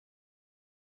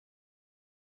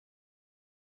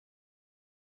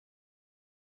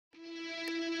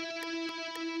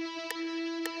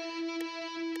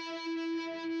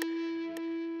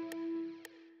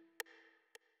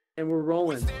And we're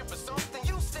rolling.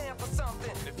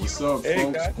 What's up, Hey,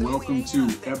 folks? guys. Welcome to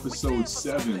episode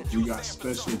 7. We got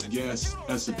special guest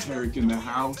Esoteric in the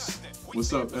house.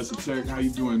 What's up, Esoteric? How you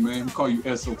doing, man? We call you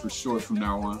Eso for short from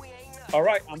now on. All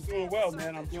right, I'm doing well,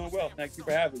 man. I'm doing well. Thank you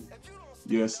for having me.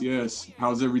 Yes.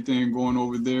 How's everything going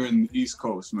over there in the East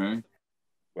Coast, man?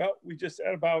 Well, we just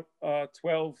had about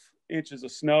 12 inches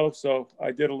of snow, so I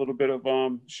did a little bit of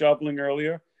shoveling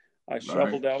earlier. I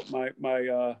shoveled out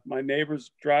my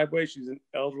neighbor's driveway. She's an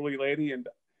elderly lady, and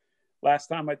last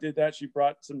time I did that, she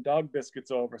brought some dog biscuits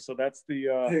over. So that's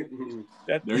the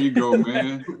There you go,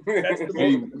 man. that's the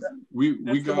Hey,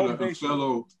 we got a motivation.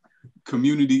 fellow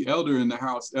community elder in the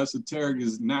house. Esoteric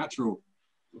is natural.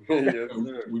 Yes,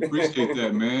 We appreciate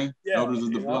that, man. Yeah, Elders of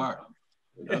the you know? block.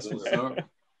 That's what's up.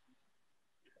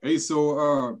 Hey,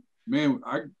 so man,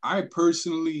 I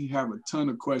personally have a ton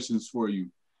of questions for you.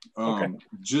 Okay.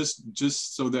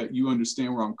 Just so that you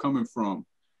understand where I'm coming from.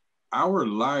 Our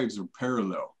lives are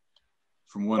parallel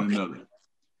from one another.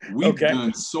 We've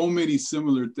done so many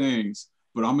similar things,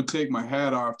 but I'm gonna take my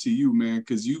hat off to you, man,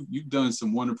 because you've done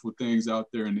some wonderful things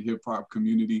out there in the hip hop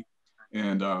community,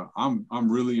 and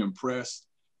I'm really impressed.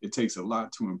 It takes a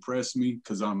lot to impress me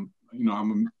because I'm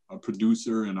a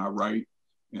producer and I write,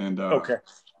 and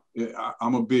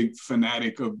I'm a big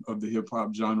fanatic of the hip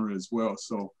hop genre as well.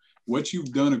 So what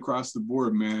you've done across the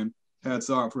board, man, hats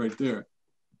off right there.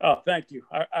 Oh, thank you.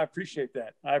 I appreciate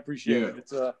that. I appreciate it.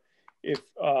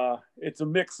 It's a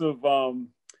mix of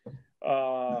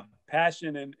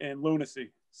passion and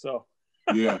lunacy. So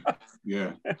yeah.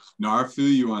 No, I feel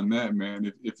you on that,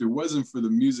 man. If it wasn't for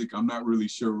the music, I'm not really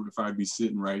sure if I'd be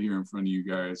sitting right here in front of you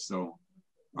guys. So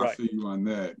I feel you on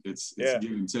that. It's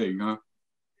give and take, huh?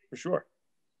 For sure.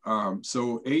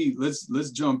 So hey,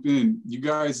 let's jump in. You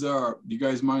guys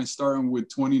mind starting with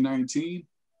 2019?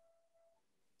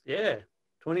 Yeah,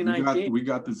 2019. We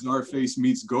got the Czarface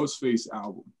meets Ghostface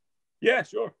album. Yeah,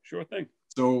 sure thing.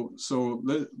 So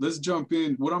let's jump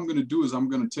in. What I'm gonna do is I'm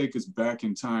gonna take us back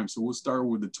in time. So we'll start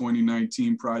with the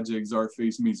 2019 project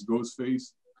Czarface meets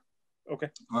Ghostface. Okay.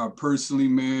 Personally,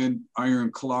 man,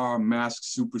 Iron Claw, Masked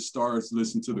Superstars,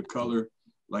 Listen to the Color,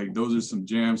 like those are some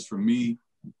jams for me.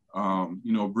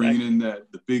 Bringing in the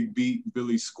big beat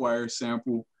Billy Squire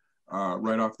sample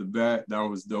right off the bat, that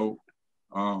was dope.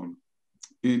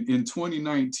 In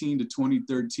 2019 to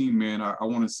 2013, man, I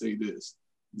want to say this: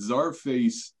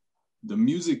 Czarface, the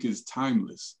music is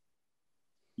timeless.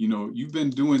 You know, you've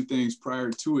been doing things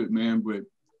prior to it, man, but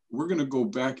we're gonna go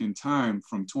back in time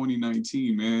from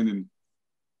 2019, man, and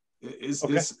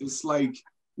it's like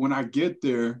when I get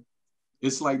there,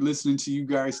 it's like listening to you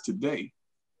guys today.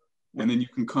 And then you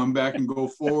can come back and go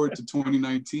forward to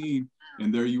 2019,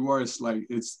 and there you are. It's like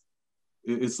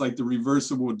the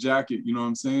reversible jacket. You know what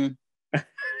I'm saying?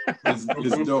 It's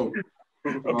dope.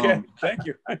 Okay, thank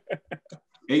you.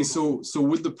 Hey, so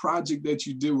with the project that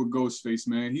you did with Ghostface,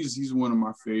 man, he's one of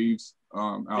my faves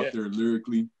out there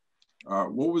lyrically.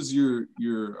 What was your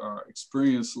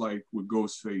experience like with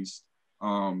Ghostface?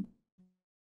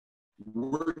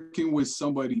 Working with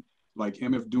somebody like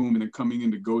MF Doom and then coming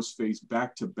into Ghostface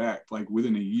back to back, like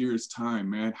within a year's time,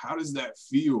 man. How does that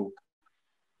feel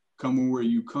coming where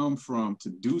you come from to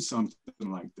do something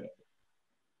like that?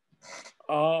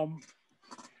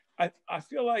 I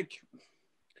feel like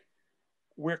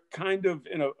we're kind of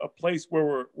in a place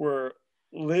where we're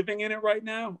living in it right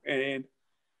now, and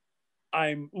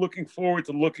I'm looking forward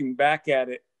to looking back at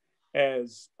it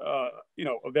as a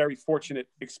very fortunate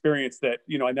experience that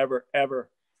I never ever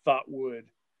thought would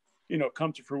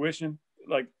come to fruition.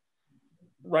 Like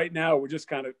right now, we're just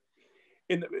kind of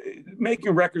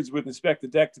making records with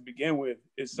Inspectah Deck to begin with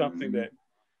is something that,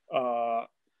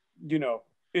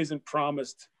 isn't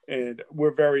promised. And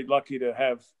we're very lucky to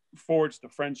have forged a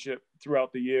friendship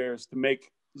throughout the years to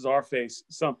make Czarface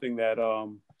something that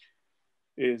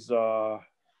is,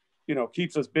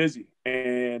 keeps us busy.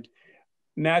 And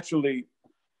naturally,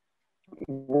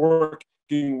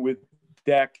 working with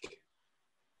Deck,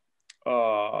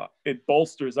 it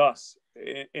bolsters us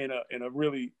in a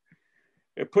really,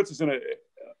 it puts us in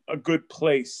a good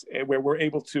place where we're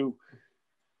able to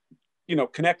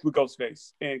connect with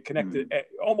Ghostface and connect it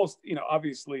almost,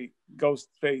 obviously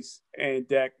Ghostface and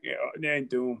Deck and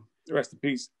Doom, rest in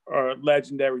peace, are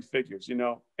legendary figures,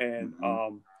 and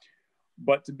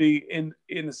but to be in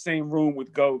the same room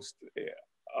with Ghost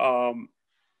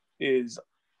is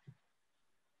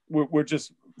we're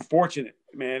just fortunate,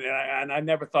 man. And I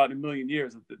never thought in a million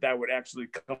years that would actually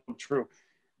come true.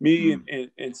 Me and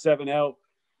 7L,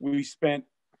 we spent,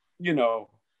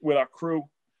 with our crew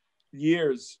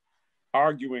years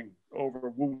arguing over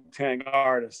Wu-Tang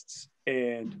artists.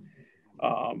 And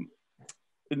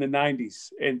in the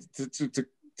 90s, and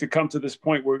to come to this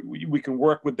point where we can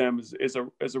work with them is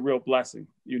a real blessing,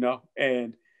 you know.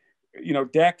 And you know,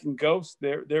 Deck and Ghost,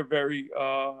 they're very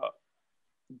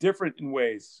different in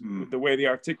ways with the way they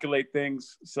articulate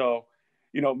things. So,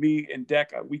 you know, me and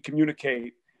Deck, we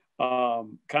communicate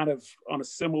kind of on a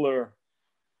similar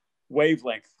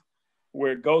wavelength,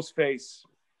 where Ghostface,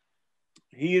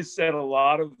 he has said a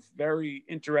lot of very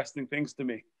interesting things to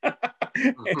me.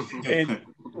 and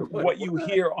what you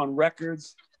hear on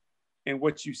records and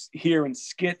what you hear in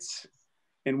skits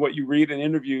and what you read in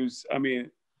interviews, I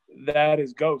mean, that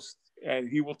is Ghost. And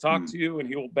he will talk to you and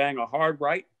he will bang a hard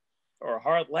right or a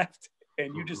hard left,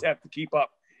 and you just have to keep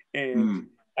up. And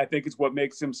I think it's what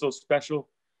makes him so special,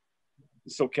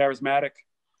 so charismatic.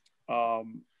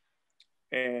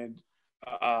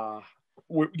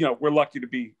 We're lucky to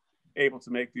be able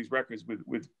to make these records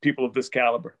with people of this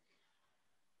caliber.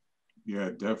 Yeah,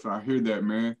 definitely. I hear that,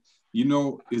 man. You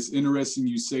know, it's interesting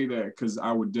you say that, because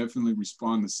I would definitely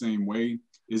respond the same way.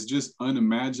 It's just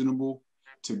unimaginable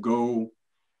to go,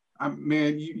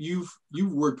 man,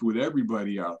 you've worked with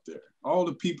everybody out there. All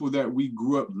the people that we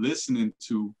grew up listening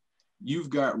to, you've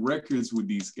got records with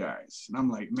these guys. And I'm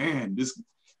like, man,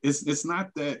 it's not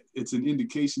that it's an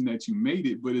indication that you made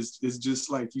it, but it's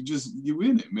just like you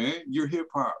in it, man. You're hip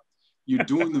hop. You're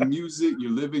doing the music,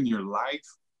 you're living your life.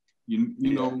 You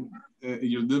know,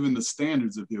 you're living the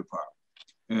standards of hip hop.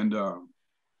 And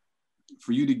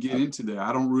for you to get into that,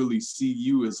 I don't really see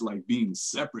you as like being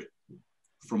separate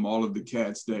from all of the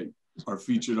cats that are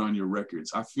featured on your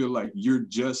records. I feel like you're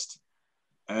just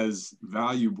as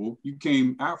valuable. You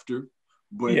came after,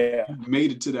 but you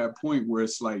made it to that point where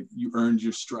it's like you earned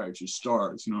your stripes, your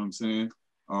stars. You know what I'm saying?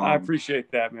 I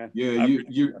appreciate that, man. Yeah,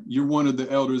 you're one of the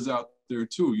elders out there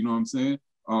too. You know what I'm saying?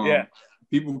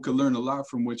 People could learn a lot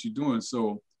from what you're doing.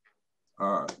 So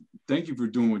thank you for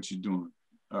doing what you're doing.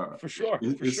 For sure.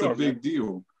 It's a big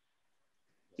deal.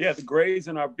 Yeah, the grays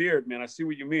in our beard, man. I see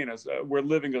what you mean. We're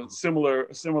living a similar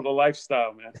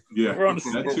lifestyle, man. Yeah,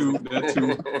 that too.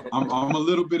 I'm a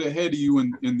little bit ahead of you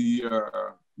in the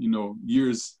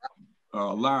years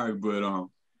live, but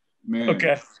man.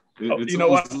 Okay. You know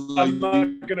what? Like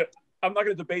I'm not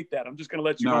gonna debate that. I'm just gonna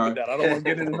let you know that. I don't want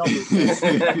to get into numbers.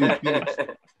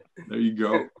 There you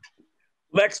go.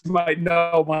 Lex might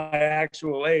know my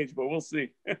actual age, but we'll see.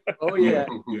 Oh yeah.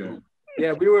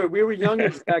 Yeah, we were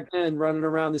younger back then, running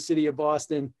around the city of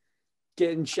Boston,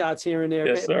 getting shots here and there.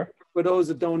 Yes, sir. For those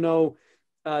that don't know,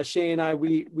 Shay and I,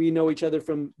 we know each other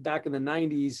from back in the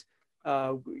 90s.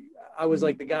 I was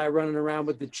like the guy running around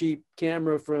with the cheap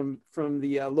camera from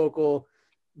the local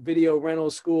video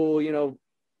rental school, you know,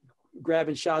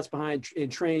 grabbing shots in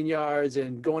train yards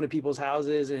and going to people's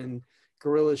houses and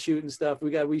guerrilla shooting stuff.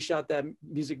 We shot that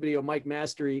music video, Mike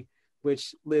Mastery,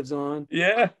 which lives on.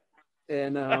 Yeah.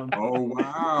 And oh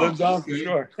wow, lives on for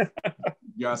sure.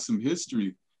 You got some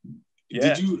history.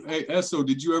 Yeah.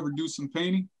 Did you ever do some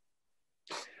painting?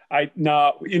 I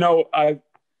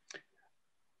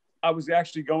was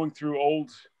actually going through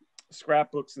old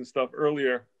scrapbooks and stuff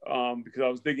earlier because I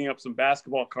was digging up some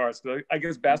basketball cards. Because I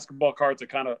guess basketball cards are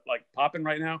kind of like popping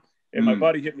right now. And my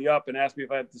buddy hit me up and asked me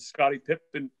if I had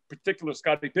the particular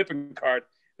Scottie Pippen card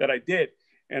that I did.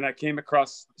 And I came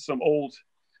across some old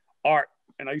art.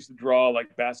 And I used to draw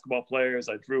like basketball players.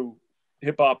 I drew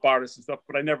hip hop artists and stuff,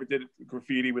 but I never did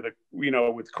graffiti with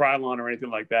with Krylon or anything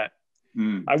like that.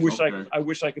 I wish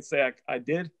I could say I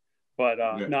did, but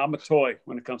no, I'm a toy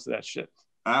when it comes to that shit.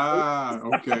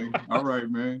 Okay. All right,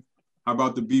 man. How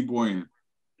about the b-boying?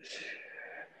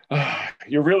 I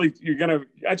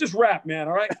just rap, man.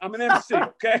 All right. I'm an MC.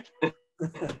 Okay.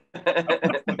 But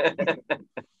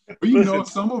you know,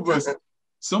 some of us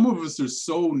are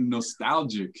so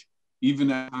nostalgic,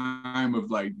 even at the time of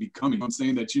like becoming. I'm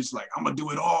saying that you're just like, I'm gonna do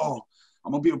it all.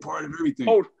 I'm gonna be a part of everything.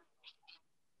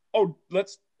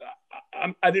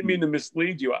 I didn't mean to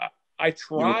mislead you. I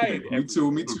tried. Okay.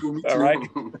 Me too. All right.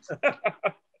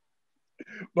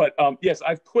 But yes,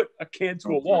 I've put a can to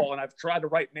a wall and I've tried to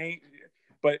write names,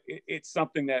 but it's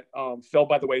something that fell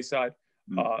by the wayside.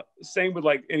 Same with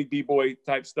like any b-boy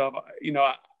type stuff. You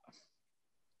know,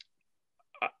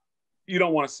 you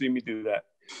don't want to see me do that.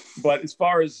 But as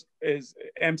far as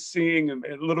emceeing and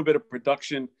a little bit of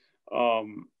production,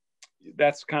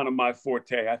 that's kind of my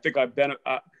forte. I think I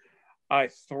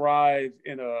thrive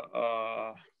in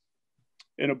a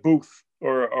booth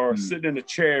or sitting in a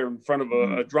chair in front of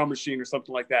a drum machine or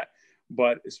something like that.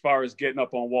 But as far as getting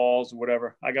up on walls or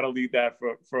whatever, I got to leave that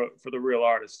for the real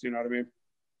artists. You know what I mean?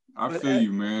 I feel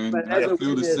you, man. I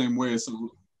feel the same way. I was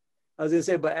gonna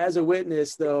say, but as a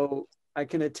witness, though, I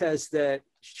can attest that,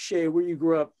 Shay, where you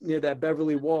grew up near that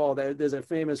Beverly Wall, there's a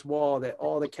famous wall that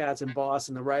all the cats in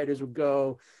Boston, the writers would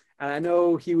go. And I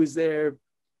know he was there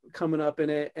coming up in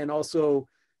it. And also,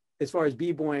 as far as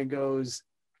b-boying goes,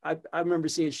 I remember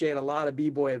seeing Shay at a lot of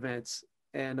b-boy events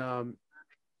and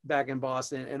back in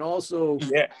Boston. And also,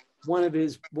 one of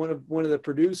the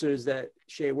producers that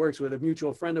Shay works with, a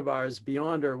mutual friend of ours,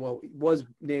 Beyonder, well, was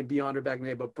named Beyonder back in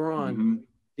the day, but Braun,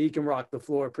 he can rock the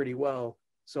floor pretty well.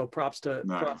 So props to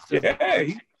yeah.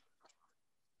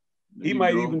 He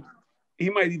might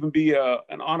even be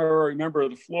an honorary member of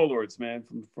the Floor Lords, man,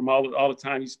 from all the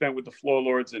time he spent with the Floor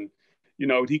Lords. And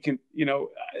he can,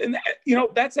 and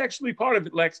that's actually part of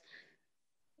it, Lex.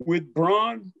 With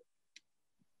Braun,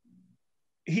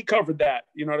 he covered that.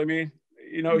 You know what I mean?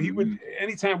 He would,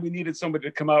 anytime we needed somebody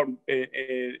to come out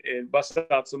and bust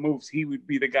out some moves, he would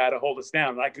be the guy to hold us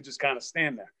down. And I could just kind of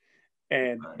stand there.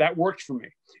 And that worked for me.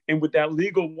 And with that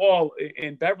legal wall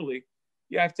in Beverly,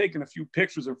 yeah, I've taken a few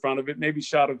pictures in front of it, maybe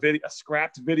shot a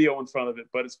scrapped video in front of it.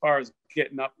 But as far as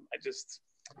getting up, I just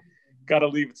got to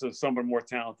leave it to someone more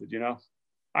talented,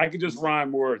 I could just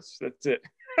rhyme words. That's it.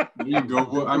 There you go.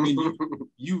 Well, I mean,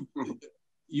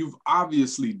 you've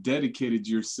obviously dedicated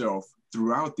yourself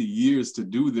throughout the years to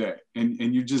do that, and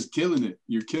you're just killing it.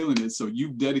 You're killing it. So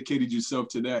you've dedicated yourself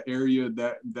to that area,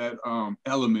 that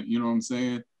element. You know what I'm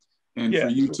saying? And for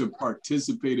you to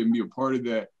participate and be a part of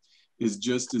that is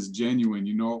just as genuine.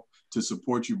 To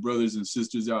support your brothers and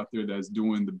sisters out there that's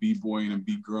doing the b-boying and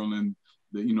b-girling,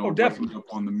 definitely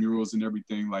up on the murals and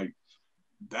everything. Like,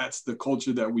 that's the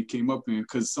culture that we came up in.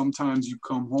 Because sometimes you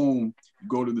come home, you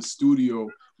go to the studio,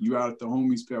 you out at the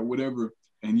homies pad, whatever,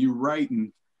 and you're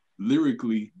writing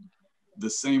lyrically the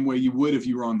same way you would if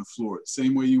you were on the floor,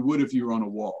 same way you would if you were on a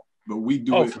wall. But we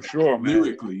do it for sure,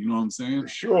 lyrically, man. you know what I'm saying? For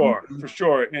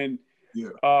sure. And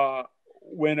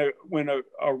when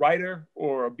a writer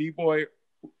or a b-boy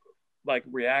like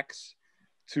reacts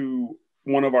to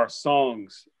one of our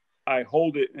songs, I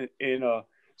hold it in a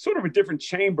sort of a different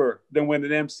chamber than when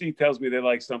an MC tells me they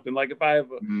like something. Like if I have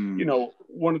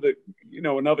one of the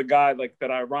another guy like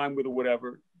that I rhyme with or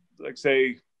whatever, like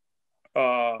say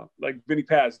like Vinny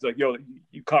Paz, like, yo,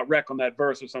 you caught wreck on that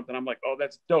verse or something, I'm like, oh,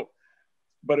 that's dope.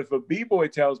 But if a b-boy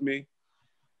tells me,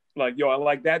 like, yo, I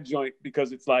like that joint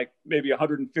because it's like maybe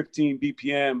 115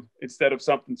 BPM instead of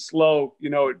something slow,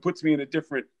 it puts me in it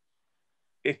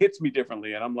hits me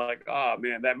differently. And I'm like, oh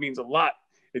man, that means a lot.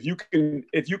 If you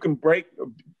can break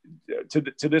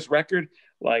to this record,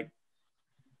 like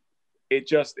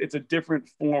it's a different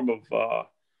form of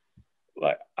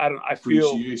like, I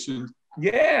feel appreciation.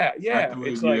 Yeah.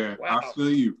 It's like, wow. I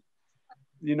feel you.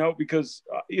 Because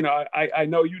I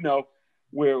know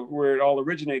where it all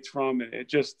originates from, and it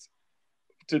just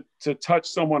to touch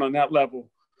someone on that level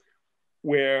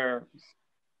where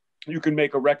you can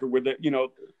make a record with it,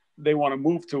 they want to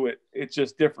move to it. It's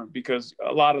just different because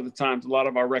a lot of the times, a lot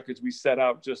of our records, we set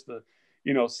out just to,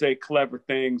 say clever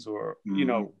things or,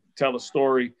 tell a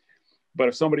story. But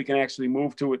if somebody can actually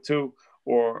move to it too,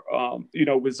 or,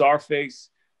 with Czarface,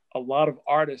 a lot of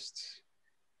artists,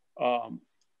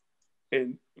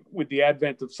 and with the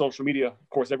advent of social media, of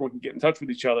course, everyone can get in touch with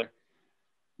each other.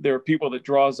 There are people that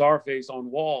draw Czarface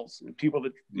on walls, and people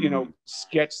that,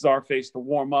 sketch Czarface to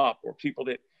warm up, or people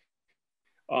that,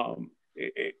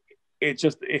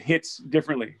 it hits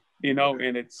differently,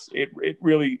 and it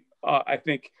really, I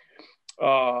think,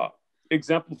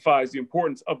 exemplifies the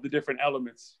importance of the different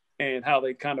elements and how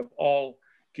they kind of all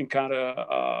can kind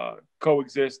of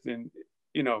coexist and,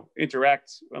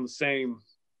 interact on the same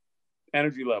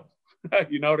energy level.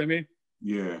 You know what I mean?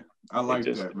 Yeah, I like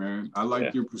that, man. I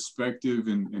like your perspective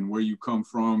and where you come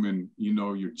from, and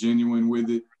you're genuine with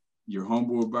it, you're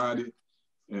humble about it,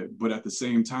 but at the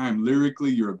same time,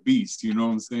 lyrically, you're a beast. You know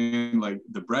what I'm saying? Like,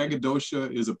 the braggadocio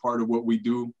is a part of what we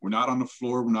do. We're not on the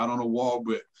floor, we're not on a wall,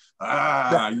 but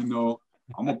I'm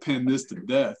gonna pin this to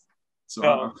death. So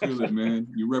I feel it, man.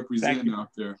 You represent out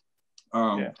there.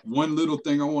 One little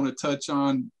thing I want to touch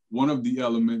on, one of the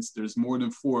elements. There's more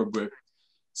than 4, but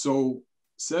so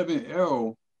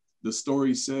 7L, the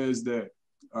story says that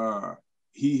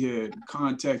he had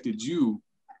contacted you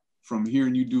from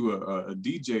hearing you do a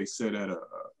DJ set at a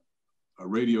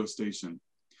radio station.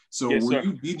 So were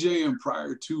you DJing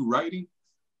prior to writing?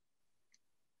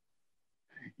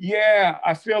 Yeah,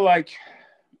 I feel like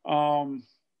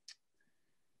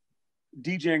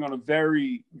DJing on a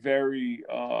very, very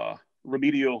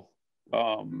remedial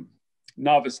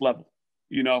novice level,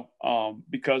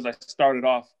 because I started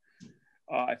off,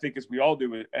 I think as we all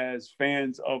do it, as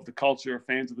fans of the culture,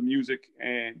 fans of the music.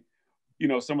 And,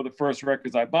 some of the first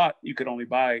records I bought, you couldn't only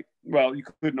buy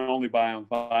on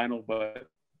vinyl, but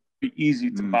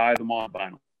easy to buy them on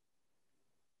vinyl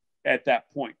at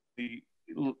that point,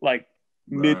 like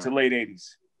mid to late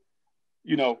 80s.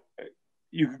 You know,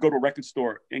 you could go to a record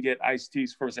store and get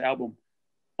Ice-T's first album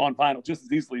on vinyl just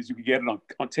as easily as you could get it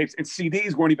on tapes, and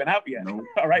CDs weren't even out yet. Nope.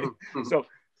 All right. So,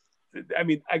 I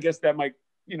mean, I guess that might,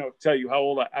 you know, tell you how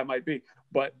old I might be,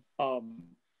 but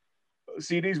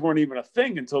CDs weren't even a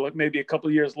thing until maybe a couple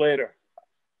of years later.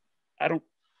 I don't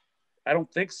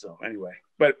think so anyway,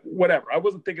 but whatever. I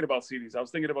wasn't thinking about CDs. I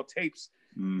was thinking about tapes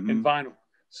and vinyl.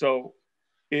 So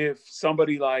if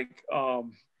somebody like,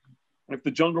 if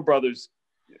the Jungle Brothers,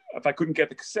 if I couldn't get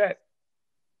the cassette,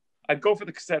 I'd go for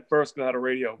the cassette first because I had a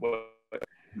radio, but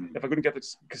if I couldn't get the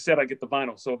cassette, I'd get the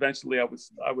vinyl. So eventually I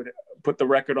would put the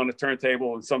record on a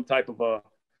turntable and some type of a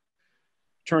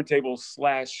turntable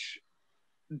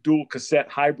 / dual cassette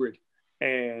hybrid.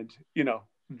 And, you know,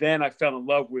 then I fell in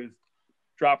love with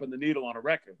dropping the needle on a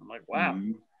record. I'm like, wow,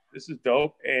 this is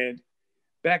dope. And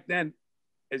back then,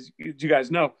 as you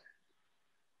guys know,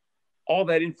 all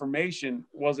that information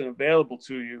wasn't available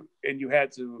to you, and you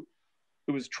had to,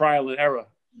 it was trial and error,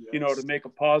 you know, to make a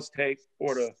pause tape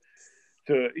or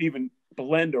to even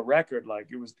blend a record. Like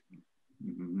it was,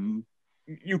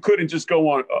 you couldn't just go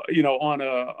on, you know, on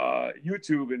a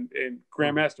YouTube and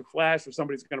Grandmaster Flash or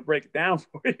somebody's going to break it down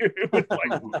for you. It was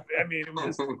like, I mean, it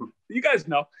was, you guys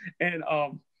know. And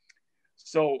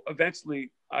so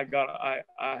eventually I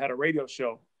had a radio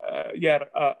show.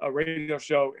 A radio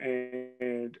show,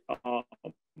 and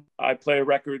I play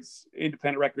records,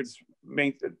 independent records,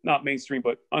 not mainstream,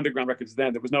 but underground records.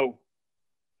 Then there was no,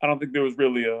 I don't think there was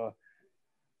really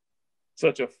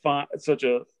such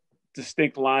a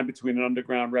distinct line between an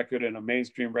underground record and a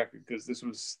mainstream record, because this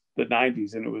was the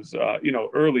 90s, and it was you know,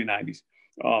 early 90s.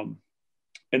 And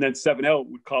then 7L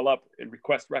would call up and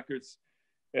request records.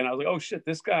 And I was like, oh shit,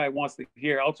 this guy wants to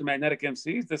hear Ultramagnetic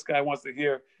MCs. This guy wants to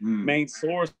hear Main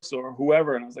Source or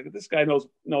whoever. And I was like, this guy knows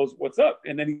what's up.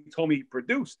 And then he told me he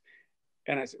produced.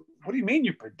 And I said, what do you mean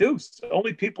you produced?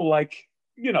 Only people like,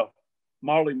 you know,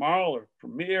 Marley Marl or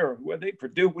Premier or whoever, they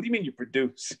produce. What do you mean you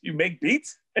produce? You make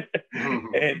beats?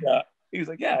 And he was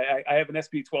like, yeah, I have an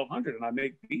SP 1200 and I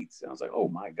make beats. And I was like, oh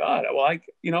my God. Well,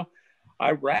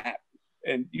 I rap.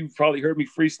 And you've probably heard me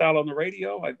freestyle on the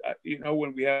radio. I you know,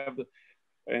 when we have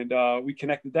and we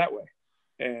connected that way.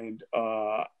 And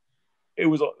it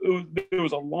was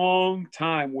a long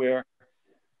time where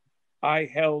I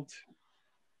held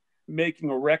making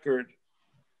a record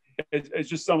as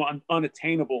just some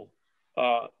unattainable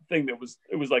thing that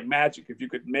it was like magic if you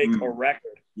could make a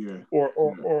record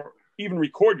or even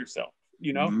record yourself,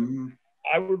 you know.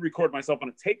 I would record myself on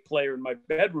a tape player in my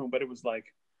bedroom, but it was like,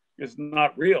 it's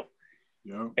not real.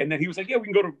 Yeah. And then he was like, yeah, we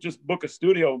can go to just book a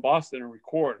studio in Boston and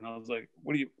record. And I was like,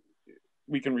 we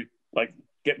can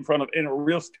get in front of in a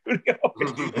real studio.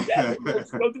 Yeah,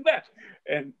 let's go do that.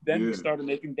 And then we started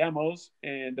making demos,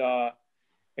 and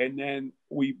then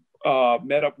we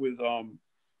met up with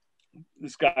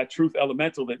this guy, Truth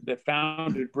Elemental, that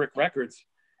founded Brick Records.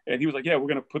 And he was like, yeah, we're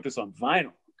going to put this on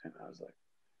vinyl. And I was like,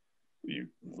 you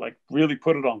like really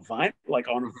put it on vinyl? Like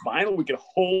on vinyl, we can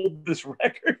hold this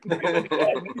record. Yeah,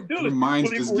 we can do it. Your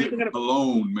mind's just getting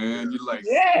blown, man. You're like,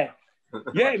 yeah.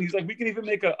 And he's like, we can even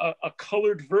make a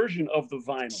colored version of the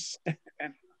vinyl.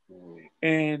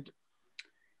 and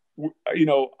you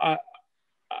know,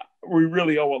 we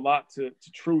really owe a lot to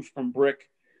Truth from Brick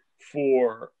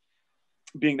for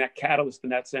being that catalyst in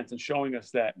that sense and showing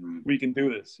us that we can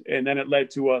do this. And then it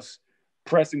led to us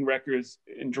pressing records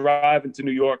and driving to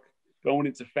New York, going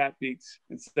into Fat Beats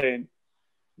and saying,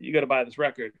 you got to buy this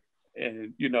record.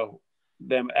 And, you know,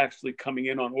 them actually coming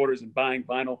in on orders and buying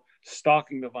vinyl,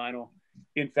 stocking the vinyl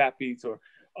in Fat Beats, or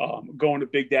going to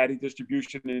Big Daddy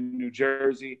Distribution in New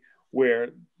Jersey, where,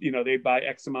 you know, they buy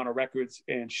X amount of records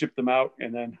and ship them out.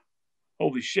 And then,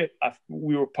 holy shit,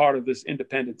 we were part of this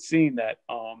independent scene that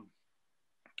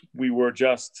we were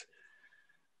just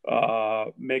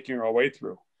making our way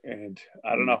through. And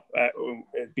I don't know,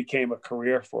 it became a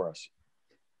career for us.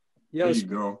 Yeah.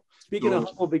 Speaking of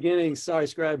humble beginnings, sorry,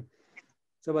 Scribe.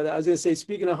 So about that, I was going to say,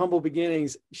 speaking of humble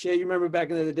beginnings, Shay, you remember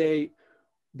back in the day,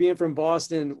 being from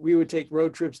Boston, we would take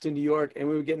road trips to New York, and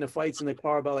we would get into fights in the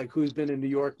car about like who's been in New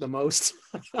York the most.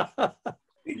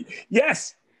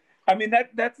 Yes, I mean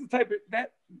that's the type of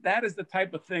that is the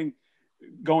type of thing.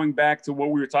 Going back to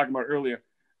what we were talking about earlier,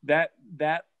 that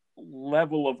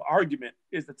level of argument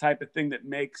is the type of thing that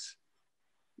makes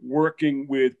working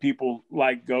with people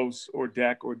like Ghost or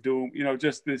Deck or Doom, you know,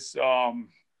 just this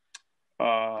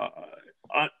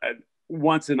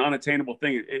once an unattainable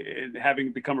thing, it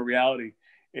having become a reality.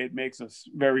 It makes us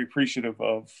very appreciative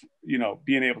of, you know,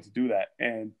 being able to do that.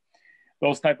 And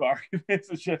those type of arguments.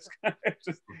 It's just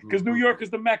because New York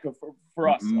is the mecca for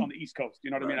us on the East Coast.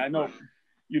 You know what I mean? I know,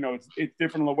 you know, it's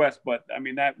different on the West, but I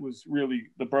mean, that was really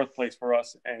the birthplace for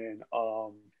us. And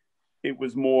it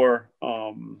was more,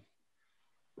 I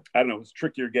don't know, it's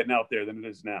trickier getting out there than it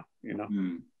is now, you know?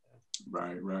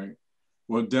 Right.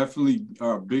 Well, definitely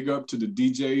big up to the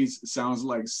DJs. It sounds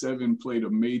like Seven played a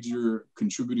major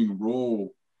contributing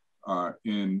role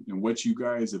in what you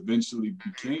guys eventually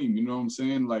became. You know what I'm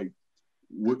saying? Like,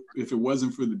 if it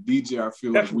wasn't for the DJ, I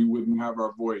feel like we wouldn't have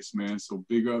our voice, man. So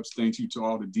big ups. Thank you to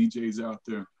all the DJs out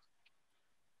there.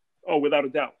 Oh, without a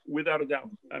doubt.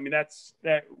 I mean, that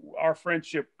our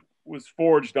friendship was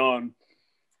forged on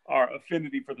our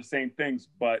affinity for the same things,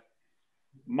 but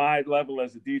my level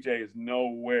as a DJ is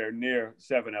nowhere near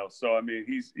 7L. So, I mean,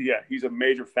 he's a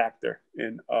major factor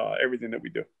in everything that we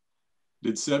do.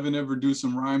 Did Seven ever do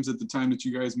some rhymes at the time that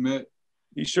you guys met?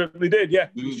 He certainly did. Yeah,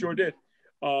 he sure did.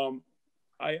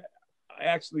 I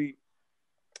actually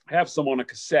have some on a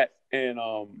cassette, and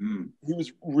he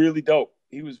was really dope.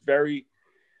 He was very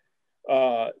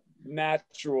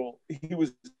natural. He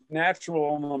was natural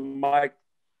on the mic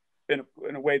in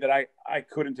a way that I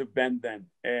couldn't have been then.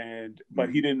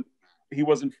 But he didn't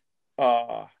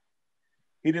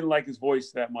like his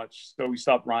voice that much, so he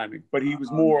stopped rhyming. But he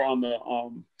was more on the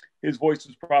his voice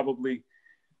was probably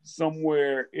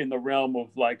somewhere in the realm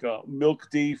of like Milk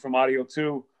D from Audio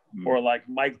 2 or like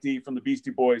Mike D from the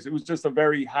Beastie Boys. It was just a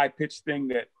very high-pitched thing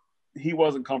that he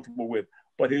wasn't comfortable with.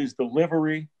 But his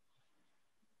delivery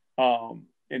and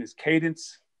his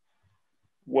cadence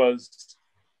was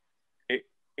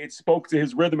it spoke to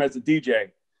his rhythm as a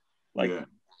DJ. Like,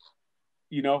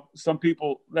 you know, some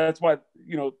people, that's why,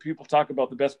 you know, people talk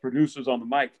about the best producers on the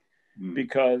mic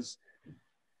because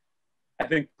I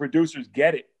think producers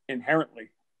get it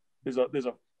inherently. There's a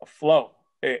flow,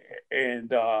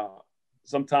 and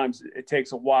sometimes it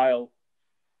takes a while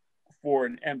for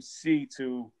an MC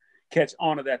to catch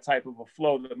on to that type of a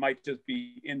flow that might just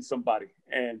be in somebody,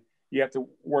 and you have to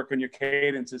work on your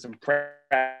cadences and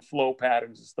flow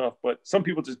patterns and stuff. But some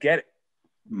people just get it.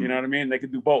 You know what I mean? They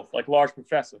can do both. Like Large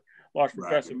Professor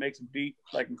makes a beat,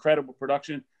 like incredible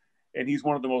production, and he's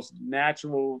one of the most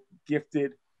natural,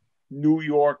 gifted New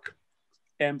York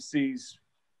MCs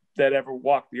that ever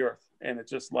walked the earth. And it's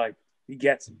just like, he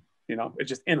gets him, you know, it's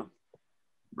just in him.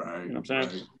 Right. You know what I'm saying?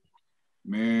 Right.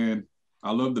 Man,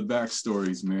 I love the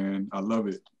backstories, man. I love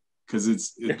it. Cause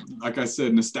it's like I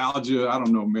said, nostalgia, I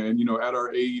don't know, man, you know, at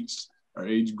our age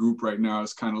group right now,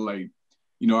 it's kind of like,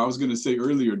 you know, I was going to say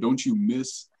earlier, don't you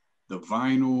miss the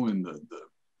vinyl and the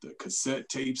cassette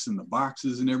tapes and the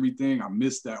boxes and everything? I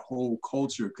miss that whole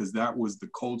culture because that was the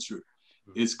culture.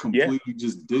 It's completely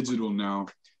just digital now,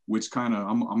 which kind of,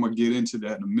 I'm going to get into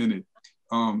that in a minute.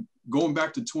 Going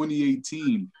back to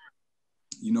 2018,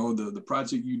 you know, the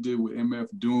project you did with MF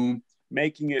Doom.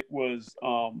 Making it was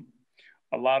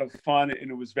a lot of fun,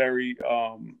 and it was very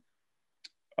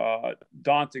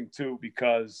daunting too,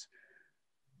 because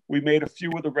we made a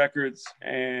few of the records,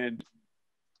 and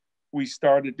we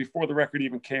started, before the record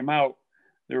even came out,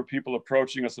 there were people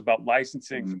approaching us about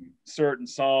licensing certain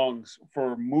songs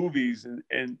for movies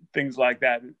and things like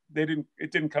that.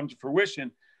 It didn't come to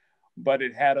fruition, but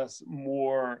it had us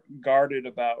more guarded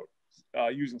about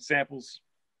using samples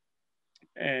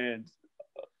and,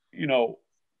 you know,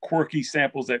 quirky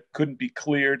samples that couldn't be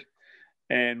cleared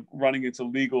and running into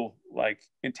legal like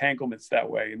entanglements that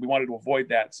way. And we wanted to avoid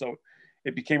that. So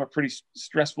it became a pretty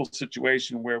stressful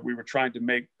situation where we were trying to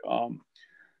make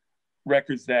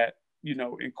records that, you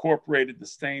know, incorporated the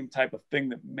same type of thing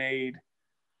that made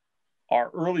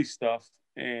our early stuff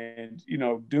and, you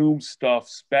know, Doom stuff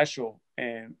special,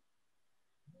 and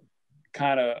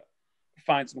kind of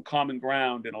find some common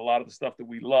ground in a lot of the stuff that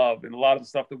we love. And a lot of the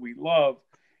stuff that we love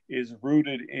is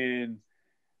rooted in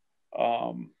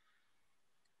 70s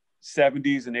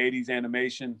and 80s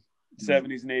animation,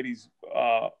 70s and 80s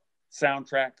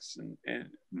soundtracks and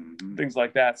things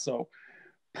like that. So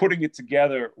putting it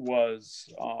together was,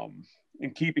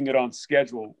 and keeping it on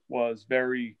schedule was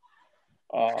very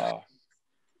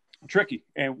tricky,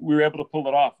 and we were able to pull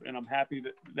it off. And I'm happy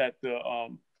that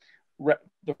the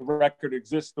record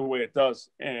exists the way it does,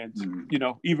 and you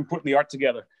know, even putting the art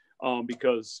together,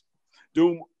 because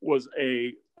Doom was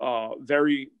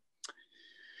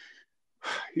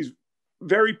he's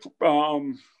very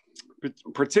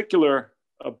particular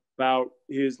about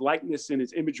his likeness and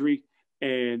his imagery,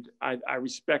 and I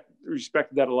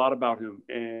respected that a lot about him.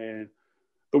 And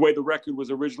the way the record was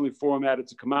originally formatted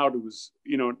to come out, it was,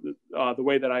 you know, the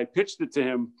way that I pitched it to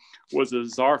him was a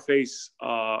Czarface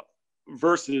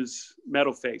versus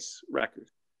Metalface record,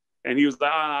 and he was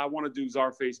like, I want to do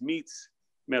Czarface meets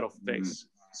metal face.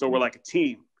 So we're like a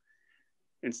team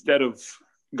instead of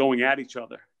going at each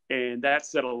other. And that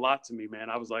said a lot to me, man.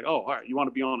 I was like, oh, all right, you want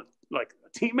to be on like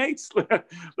teammates?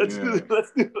 let's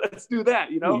do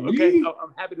that, you know? Okay,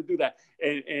 I'm happy to do that.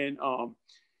 And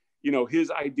you know, his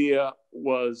idea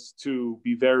was to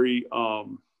be very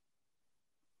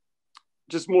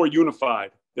just more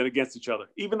unified than against each other,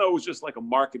 even though it was just like a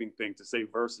marketing thing to say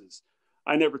versus.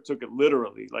 I never took it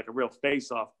literally, like a real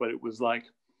face-off, but it was like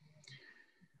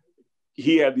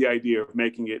he had the idea of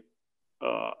making it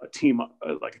a team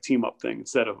up thing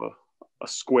instead of a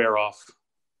square off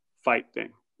fight thing.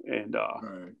 And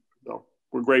right. So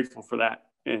we're grateful for that.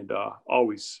 And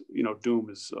always, you know, Doom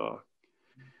is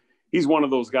he's one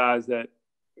of those guys that,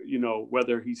 you know,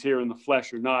 whether he's here in the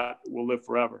flesh or not, will live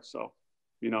forever. So,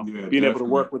 you know, being able to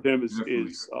work with him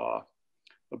is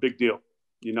a big deal,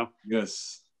 you know?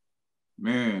 Yes,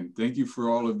 man. Thank you for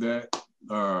all of that.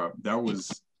 That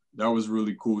was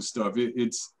really cool stuff.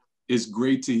 It's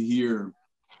great to hear,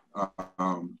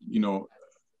 you know,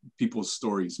 people's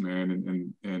stories,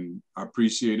 man. And I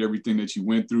appreciate everything that you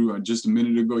went through. Just a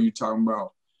minute ago, you talking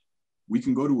about we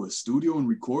can go to a studio and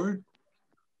record.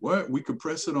 What? We could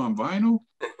press it on vinyl?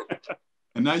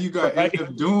 And now you got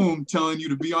AF Doom telling you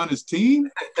to be on his team?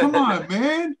 Come on,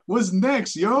 man. What's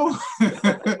next, yo?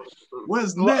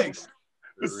 What's next?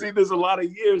 See, there's a lot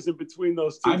of years in between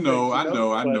those two. I know.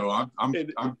 I'm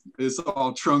it's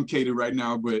all truncated right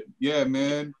now, but yeah,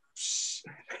 man.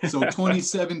 So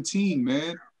 2017,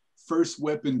 man. First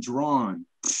weapon drawn.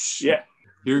 Yeah.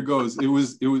 Here it goes.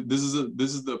 This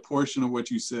is the portion of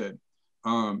what you said.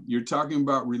 You're talking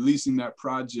about releasing that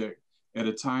project at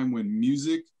a time when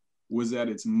music was at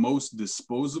its most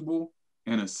disposable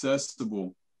and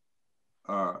accessible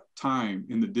time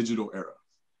in the digital era,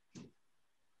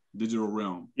 digital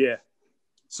realm. Yeah.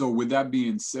 So with that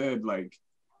being said, like,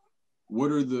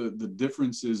 what are the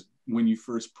differences when you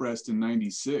first pressed in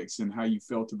 '96 and how you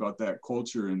felt about that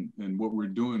culture and what we're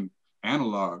doing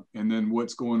analog, and then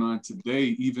what's going on today,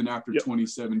 even after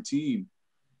 2017?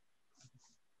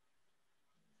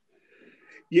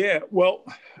 Yeah, well,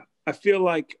 I feel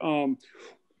like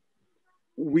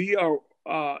we are,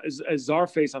 as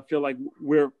Czarface, I feel like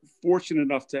we're fortunate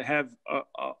enough to have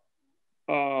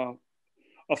a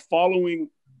following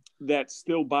that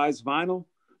still buys vinyl.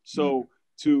 So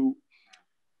to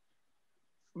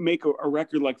make a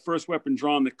record like First Weapon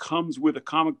Drawn that comes with a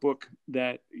comic book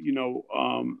that, you know,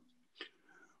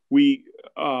 we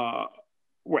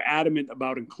were adamant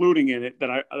about including in it, that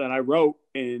I wrote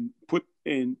and put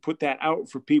that out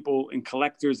for people and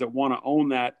collectors that want to own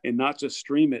that and not just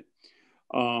stream it.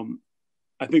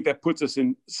 I think that puts us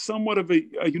in somewhat of a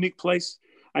unique place.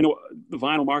 I know the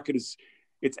vinyl market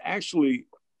it's actually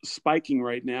spiking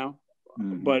right now,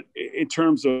 but in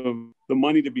terms of the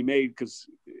money to be made,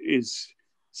 is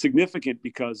significant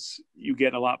because you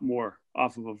get a lot more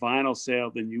off of a vinyl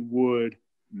sale than you would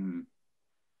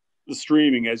the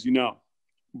streaming, as you know.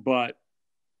 But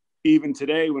even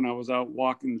today, when I was out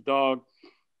walking the dog,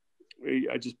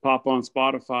 I just pop on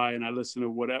Spotify and I listen to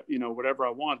whatever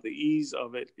I want. The ease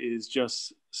of it is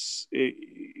just,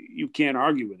 you can't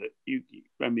argue with it.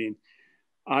 I mean,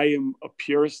 I am a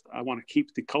purist. I want to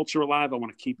keep the culture alive. I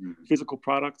want to keep physical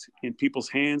product in people's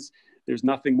hands. There's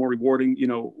nothing more rewarding. You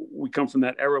know, we come from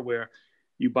that era where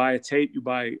you buy a tape, you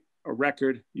buy a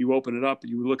record, you open it up,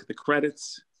 and you look at the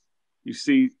credits. You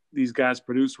see these guys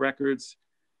produce records.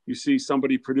 You see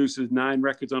somebody produces 9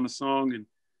 records on a song, and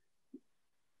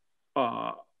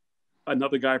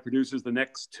another guy produces the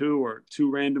next 2 or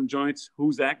 2 random joints.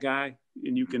 Who's that guy?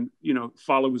 And you can, you know,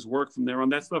 follow his work from there on.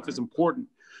 That stuff is important.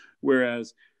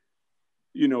 Whereas,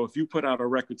 you know, if you put out a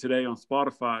record today on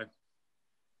Spotify,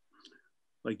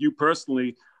 like you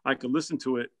personally, I could listen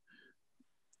to it,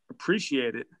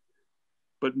 appreciate it,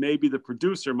 but maybe the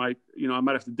producer might, you know, I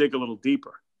might have to dig a little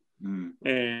deeper.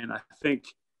 And I think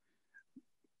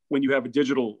when you have a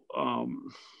digital,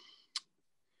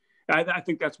 I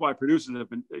think that's why producers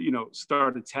have been, you know,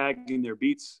 started tagging their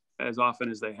beats as often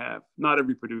as they have. Not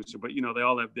every producer, but, you know, they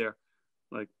all have their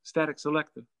like Static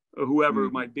Selector or whoever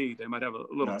it might be. They might have a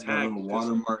little tag. A little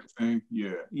watermark thing.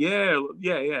 Yeah.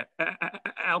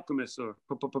 Alchemist or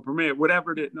Premiere,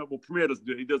 whatever it is. No, well, Premiere doesn't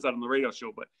do it. He does that on the radio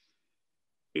show, but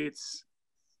it's,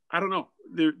 I don't know.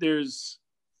 There's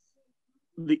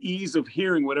the ease of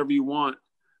hearing whatever you want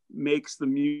makes the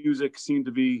music seem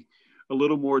to be a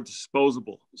little more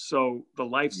disposable. So the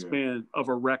lifespan of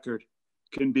a record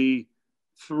can be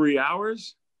 3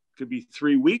 hours, could be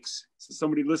 3 weeks. So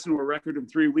somebody listen to a record in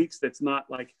 3 weeks that's not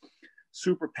like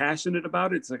super passionate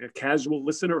about it. It's like a casual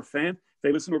listener or fan.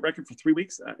 They listen to a record for 3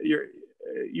 weeks.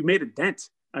 You made a dent.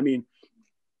 I mean,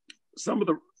 some of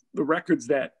the the records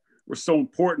that were so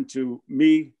important to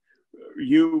me,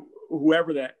 you,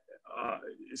 whoever that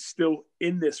is still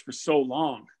in this for so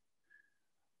long,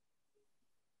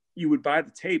 you would buy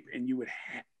the tape and you would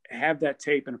have that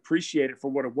tape and appreciate it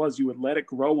for what it was. You would let it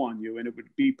grow on you, and it would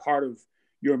be part of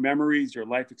your memories, your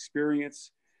life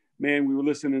experience. Man, we were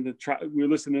listening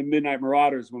to Midnight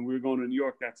Marauders when we were going to New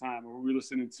York that time, or we were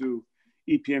listening to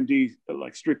EPMD,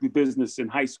 like Strictly Business in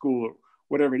high school or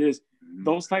whatever it is.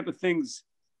 Those type of things,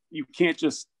 you can't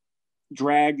just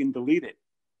drag and delete it.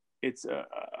 It's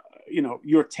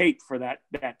your tape for that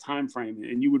time frame,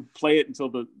 and you would play it until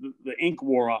the ink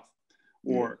wore off,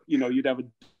 or you'd have a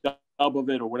dub of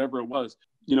it or whatever it was.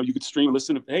 You could stream and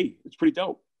listen to, hey, it's pretty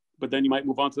dope, but then you might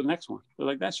move on to the next one. They're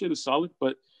like, that shit is solid,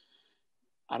 but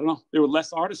I don't know. There were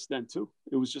less artists then too.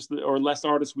 It was just, or less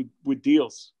artists with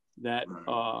deals that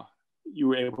you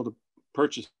were able to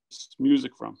purchase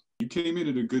music from. You came in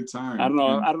at a good time. I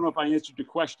don't know if I answered your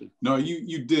question. No,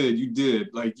 you did.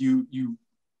 Like you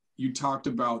talked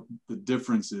about the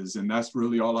differences, and that's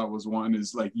really all I was wanting,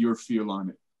 is like your feel on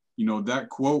it. That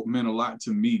quote meant a lot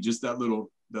to me, just that little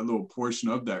portion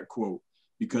of that quote,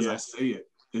 because I say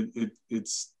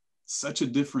it's such a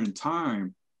different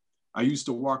time. I used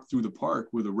to walk through the park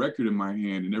with a record in my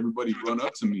hand and everybody run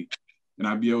up to me, and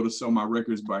I'd be able to sell my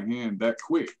records by hand that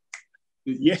quick.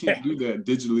 You can't do that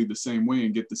digitally the same way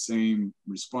and get the same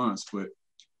response. But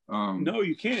no,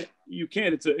 you can't. You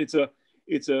can't. It's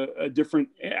a different.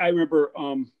 I remember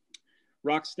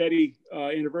Rocksteady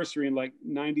anniversary in like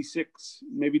 96,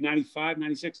 maybe 95,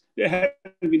 96. It had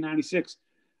to be 96.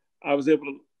 I was able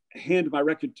to hand my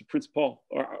record to Prince Paul,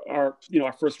 our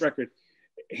first record,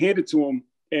 hand it to him,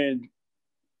 and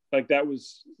like that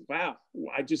was, wow,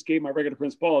 I just gave my record to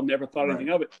Prince Paul and never thought anything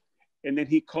of it. And then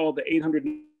he called the 800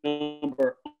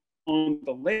 number on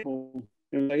the label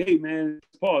and was like, hey man,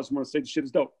 Paul, I just want to say the shit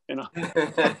is dope. And I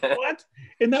what?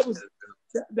 And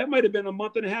that might have been a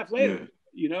month and a half later.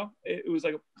 It was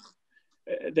like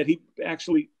that he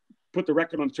actually put the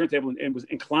record on the turntable and was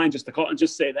inclined just to call and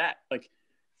just say that. Like,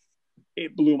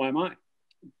 it blew my mind.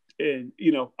 And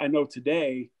I know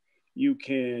today you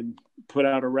can put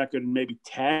out a record and maybe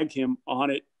tag him on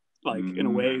it, like in a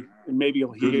way, and maybe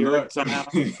he'll hear it somehow.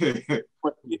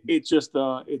 But it's just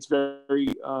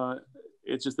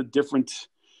it's just a different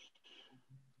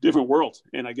world,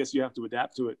 and I guess you have to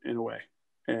adapt to it in a way.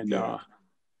 And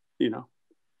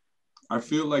I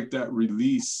feel like that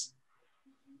release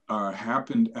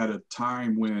happened at a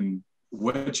time when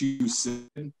what you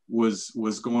said was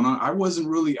going on. I wasn't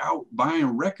really out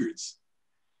buying records.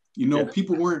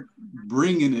 People weren't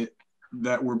bringing it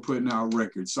that were putting out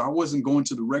records. So I wasn't going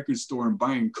to the record store and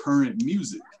buying current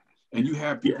music. And you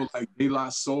have people like De La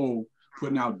Soul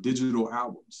putting out digital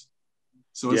albums.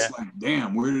 So it's like,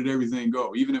 damn, where did everything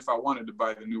go? Even if I wanted to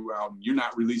buy the new album, you're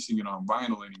not releasing it on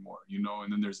vinyl anymore,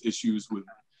 And then there's issues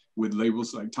with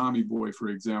labels like Tommy Boy, for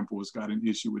example, has got an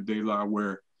issue with De La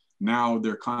where now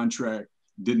their contract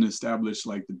didn't establish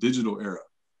like the digital era.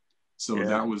 So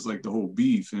that was like the whole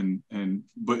beef.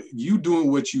 But you doing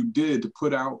what you did to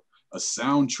put out a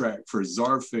soundtrack for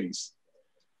Czarface.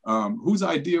 Whose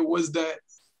idea was that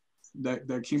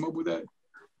came up with that?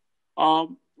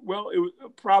 Well, it was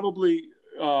probably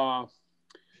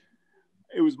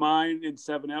it was mine and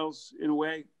 7L's in a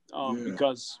way,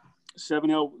 because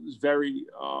 7L was very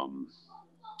a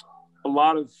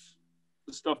lot of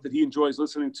the stuff that he enjoys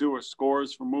listening to are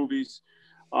scores from movies.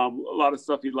 A lot of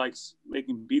stuff he likes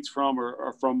making beats from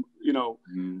or from,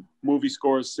 movie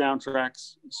scores,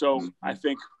 soundtracks. So I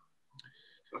think,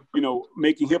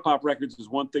 making hip hop records is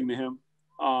one thing to him,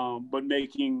 but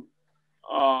making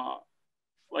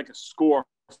like a score,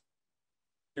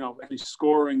 actually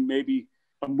scoring maybe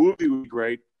a movie would be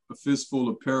great. A Fistful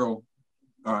of Peril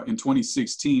in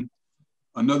 2016,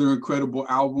 another incredible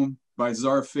album by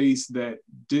Czarface that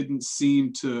didn't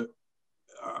seem to,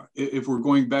 if we're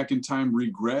going back in time,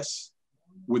 regress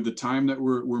with the time that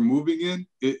we're moving in.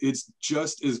 It's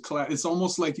just as it's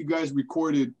almost like you guys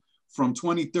recorded from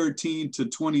 2013 to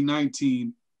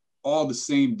 2019 all the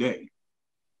same day.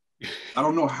 I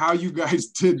don't know how you guys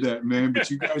did that, man, but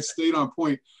you guys stayed on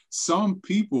point. Some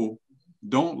people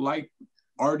don't like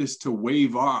artists to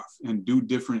wave off and do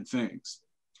different things.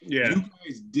 You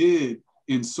guys did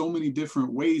in so many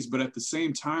different ways, but at the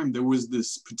same time, there was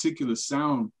this particular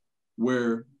sound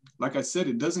where, like I said,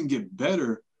 it doesn't get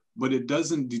better, but it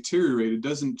doesn't deteriorate. It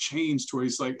doesn't change to where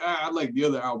it's like, I like the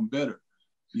other album better.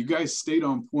 You guys stayed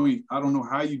on point. I don't know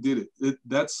how you did it.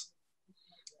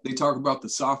 They talk about the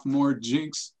sophomore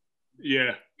jinx.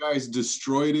 Yeah. You guys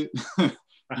destroyed it.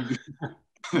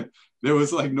 There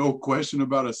was like no question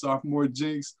about a sophomore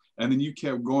jinx. and then you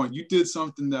kept going. You did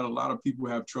something that a lot of people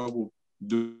have trouble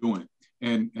doing,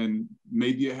 and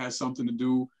maybe it has something to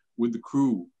do with the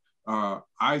crew.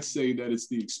 I'd say that it's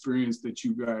the experience that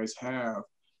you guys have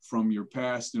from your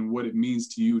past and what it means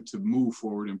to you to move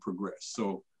forward and progress.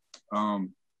 So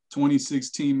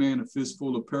 2016, man, A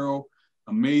Fistful of Apparel,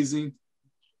 amazing.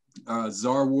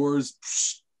 Czar Wars,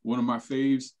 one of my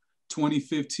faves.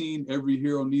 2015, Every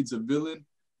Hero Needs a Villain,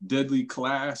 Deadly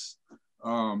Class.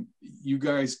 You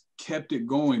guys kept it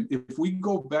going. If we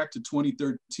go back to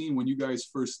 2013, when you guys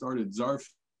first started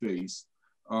Czarface,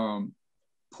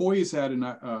 Poise had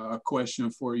a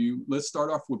question for you. Let's start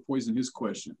off with Poise and his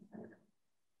question.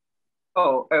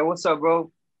 Oh, hey, what's up, bro?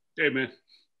 Hey, man.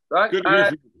 Right? Good to hear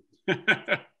from you.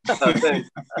 Thanks.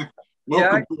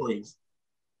 Welcome, Poise.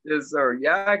 Yes, sir.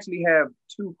 Yeah, I actually have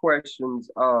two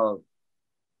questions. Well,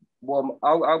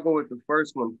 I'll go with the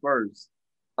first one first.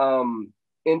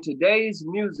 In today's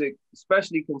music,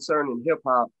 especially concerning hip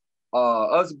hop,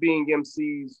 us being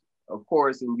MCs, of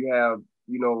course, and you have,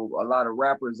 you know, a lot of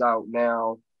rappers out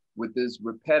now with this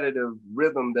repetitive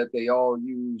rhythm that they all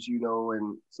use, you know,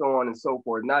 and so on and so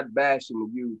forth. Not bashing the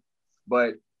youth,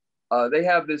 but they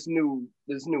have this new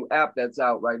app that's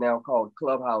out right now called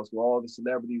Clubhouse, where all the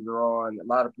celebrities are on, a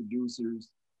lot of producers,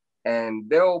 and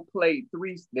they'll play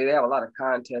they have a lot of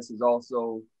contests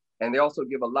also, and they also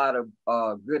give a lot of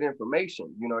good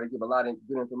information. You know, they give a lot of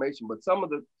good information, but some of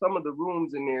the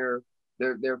rooms in there,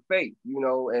 they're fake, you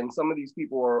know, and some of these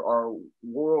people are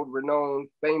world-renowned,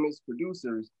 famous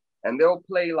producers, and they'll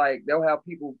have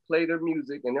people play their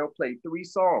music, and they'll play 3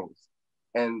 songs.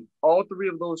 And all 3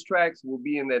 of those tracks will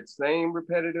be in that same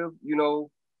repetitive, you know,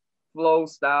 flow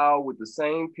style with the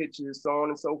same pitches, so on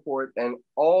and so forth. And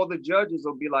all the judges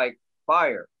will be like,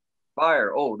 fire,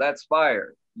 fire. Oh, that's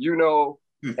fire, you know.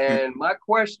 And my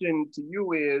question to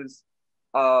you is,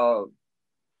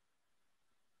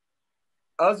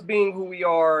 us being who we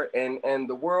are, and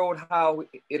the world, how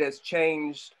it has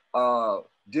changed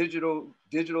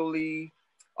digitally,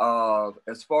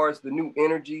 as far as the new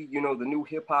energy, you know, the new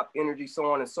hip hop energy,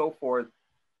 so on and so forth.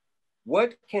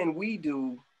 What can we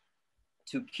do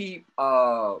to keep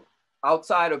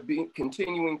outside of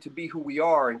continuing to be who we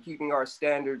are and keeping our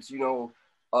standards, you know,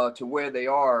 to where they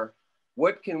are?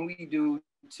 What can we do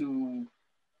to,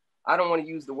 I don't want to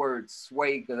use the word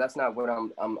sway because that's not what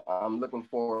I'm looking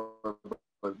for,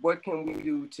 but what can we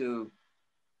do to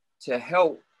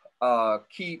help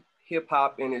keep hip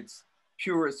hop in its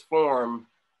purest form?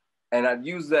 And I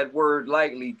use that word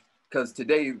lightly because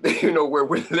today, you know, where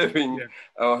we're living,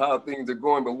 how things are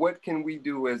going. But what can we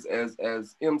do as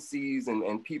MCs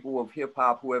and people of hip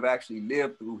hop who have actually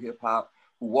lived through hip hop,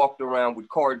 who walked around with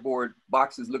cardboard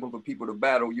boxes looking for people to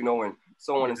battle, you know, and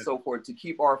so on and so forth, to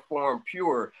keep our form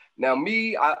pure? Now,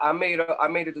 me, I made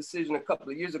a decision a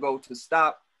couple of years ago to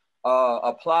stop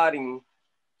applauding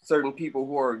certain people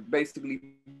who are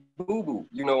basically boo-boo,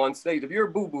 you know, on stage. If you're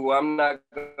a boo-boo, I'm not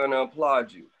gonna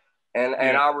applaud you. And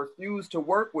I refuse to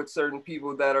work with certain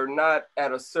people that are not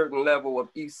at a certain level of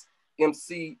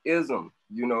MC-ism,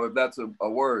 you know, if that's a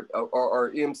word,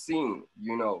 or MCing,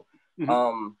 you know.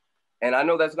 Mm-hmm. And I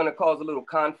know that's going to cause a little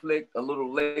conflict a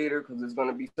little later, because there's going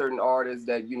to be certain artists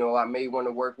that, you know, I may want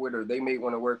to work with, or they may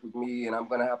want to work with me, and I'm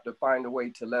going to have to find a way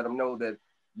to let them know that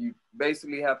you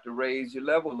basically have to raise your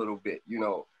level a little bit, you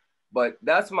know. But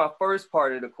that's my first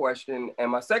part of the question.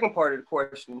 And my second part of the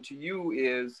question to you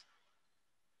is,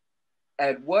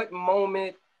 at what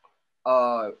moment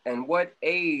and what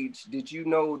age did you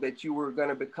know that you were going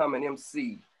to become an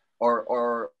MC?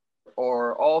 Or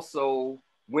also,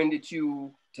 when did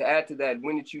you, to add to that,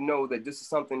 when did you know that this is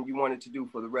something you wanted to do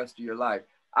for the rest of your life?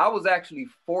 I was actually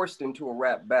forced into a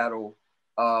rap battle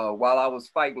while I was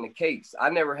fighting a case.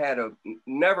 I never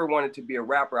wanted to be a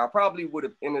rapper. I probably would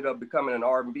have ended up becoming an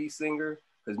R&B singer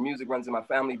because music runs in my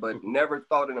family, but never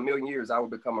thought in a million years I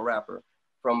would become a rapper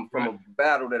from a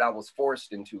battle that I was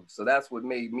forced into. So that's what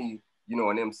made me, you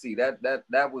know, an MC.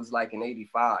 That was like in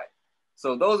 '85.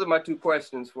 So those are my 2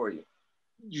 questions for you.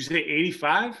 You say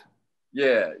 85?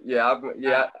 Yeah.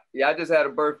 I just had a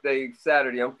birthday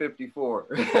Saturday. I'm 54.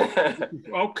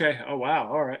 Okay. Oh,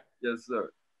 wow. All right. Yes,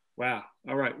 sir. Wow.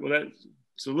 All right. Well, that's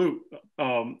salute.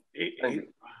 Thank you.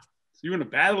 So you were in a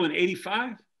battle in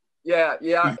 85? Yeah.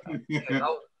 I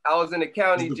was in the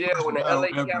county jail in the LA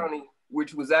County,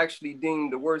 which was actually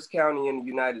deemed the worst county in the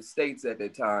United States at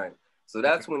that time. So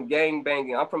that's when gang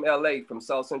banging, I'm from LA, from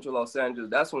South Central Los Angeles.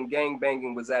 That's when gang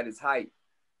banging was at its height.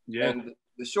 Yeah. And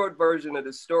the short version of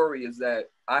the story is that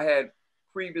I had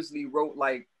previously wrote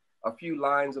like a few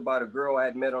lines about a girl I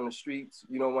had met on the streets.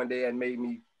 You know, one day had made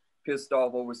me pissed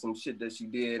off over some shit that she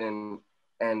did. And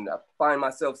and I find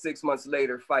myself 6 months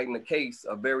later fighting a case,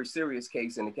 a very serious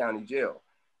case in the county jail.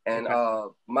 And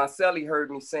my cellie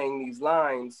heard me saying these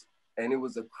lines, and it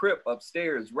was a Crip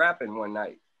upstairs rapping one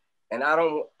night. And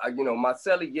you know, my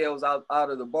cellie yells out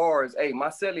of the bars, "Hey, my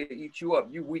cellie will eat you up,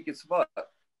 you weak as fuck."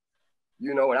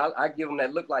 You know, and I give him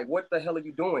that look like, what the hell are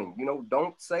you doing? You know,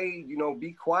 don't say, you know,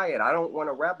 be quiet. I don't want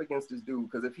to rap against this dude,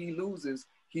 because if he loses,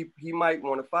 he might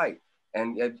want to fight.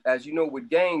 And as you know, with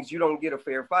gangs, you don't get a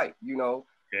fair fight, you know?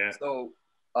 Yeah. So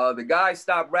the guy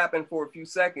stopped rapping for a few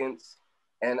seconds,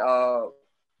 and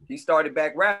he started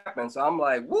back rapping. So I'm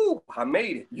like, woo, I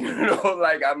made it, you know,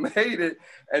 like I made it.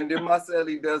 And then my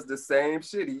cellie does the same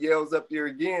shit. He yells up there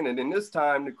again. And then this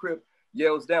time the Crip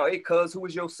yells down, "Hey, cuz, who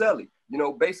is your cellie?" You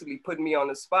know, basically putting me on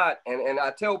the spot. And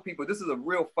I tell people, this is a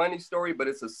real funny story, but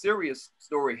it's a serious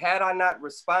story. Had I not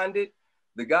responded,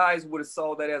 the guys would have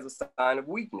saw that as a sign of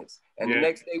weakness. And the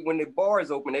next day when the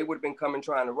bars open, they would have been coming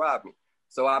trying to rob me.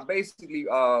 So I basically,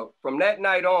 from that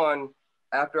night on,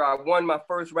 after I won my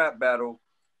first rap battle,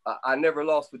 I never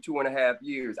lost for 2.5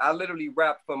 years. I literally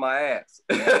rapped for my ass,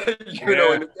 you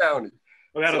know, in the county.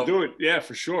 Well, that'll do it. Yeah,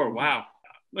 for sure. Wow.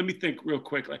 Let me think real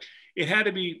quick. Like, it had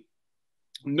to be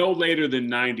no later than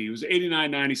 90. It was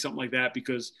 89, 90, something like that,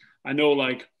 because I know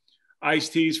like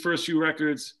Ice-T's first few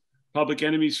records, Public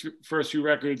Enemy's first few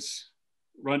records,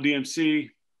 Run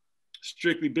DMC,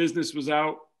 Strictly Business was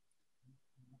out.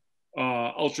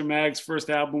 Ultra Mag's first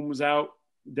album was out.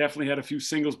 Definitely had a few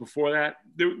singles before that.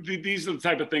 These are the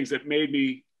type of things that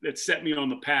set me on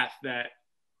the path that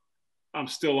I'm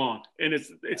still on. And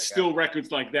it's still records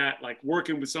like that, like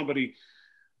working with somebody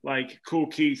like Kool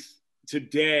Keith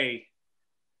today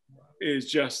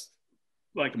is just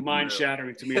like mind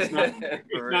shattering to me. It's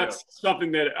not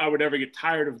something that I would ever get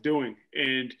tired of doing.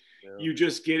 And you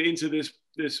just get into this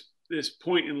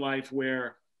point in life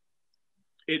where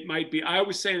it might be, I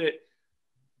always say that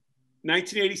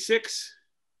 1986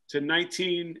 to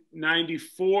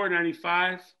 1994,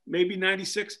 95, maybe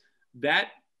 96, that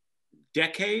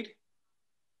decade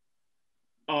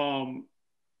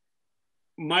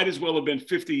might as well have been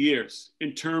 50 years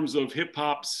in terms of hip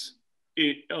hop's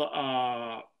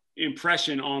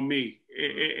impression on me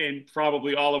and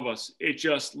probably all of us. It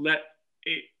just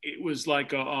it was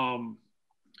like from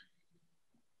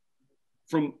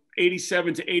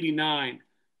 87 to 89,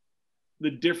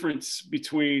 the difference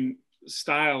between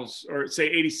styles, or say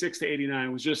 86 to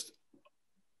 89, was just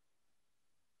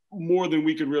more than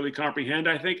we could really comprehend,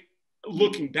 I think,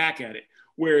 looking back at it.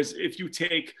 Whereas if you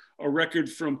take a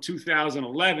record from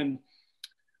 2011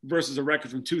 versus a record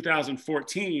from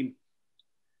 2014,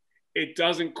 it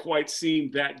doesn't quite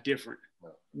seem that different.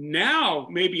 Now,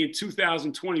 maybe in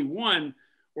 2021,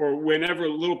 or whenever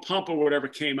Lil Pump or whatever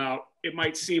came out, it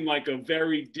might seem like a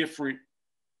very different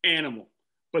animal.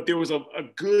 But there was a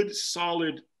good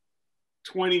solid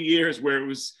 20 years where it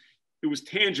was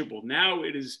tangible. Now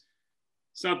it is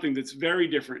something that's very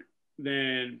different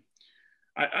than,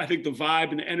 I think the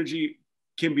vibe and the energy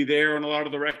can be there on a lot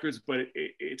of the records, but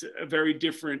it's a very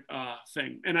different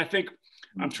thing. And I think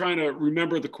I'm trying to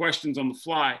remember the questions on the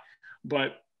fly,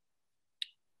 but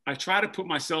I try to put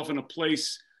myself in a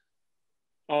place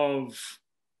of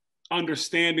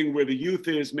understanding where the youth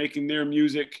is making their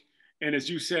music. And as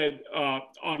you said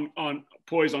on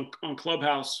Poise on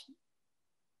Clubhouse,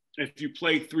 if you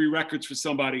play 3 records for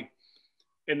somebody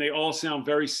and they all sound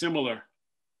very similar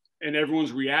and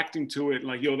everyone's reacting to it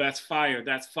like, yo, that's fire,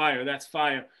 that's fire, that's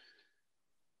fire.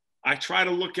 I try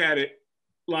to look at it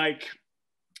like,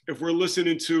 if we're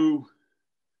listening to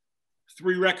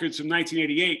 3 records from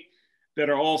 1988 that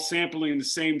are all sampling the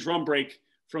same drum break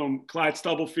from Clyde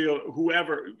Stubblefield,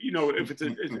 whoever, you know, if it's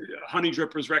a Honey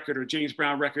Drippers record or James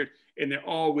Brown record, and they're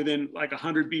all within like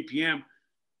 100 BPM,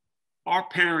 our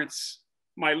parents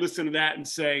might listen to that and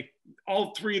say,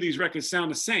 all 3 of these records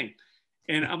sound the same.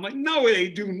 And I'm like, no, they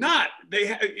do not.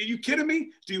 Are you kidding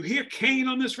me? Do you hear Kane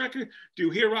on this record? Do you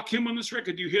hear Rakim on this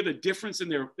record? Do you hear the difference in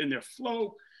their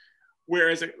flow?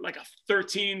 Whereas like a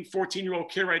 13,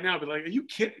 14-year-old kid right now, but like, are you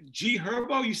kidding? G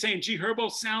Herbo? You saying G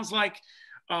Herbo sounds like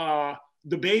The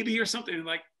Baby or something? And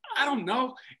like, I don't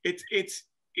know. It's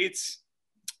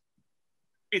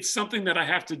something that I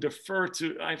have to defer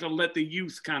to. I have to let the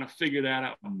youth kind of figure that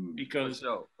out, because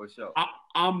for sure.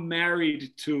 I'm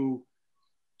married to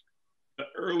the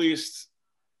earliest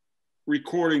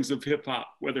recordings of hip hop,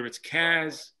 whether it's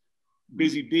Kaz,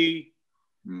 Busy B,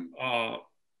 the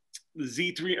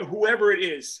Z3, whoever it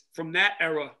is from that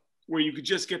era, where you could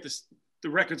just get the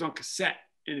records on cassette.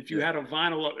 And if you had a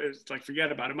vinyl, it's like,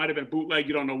 forget about it. It might have been bootleg.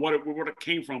 You don't know where it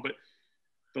came from, but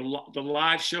the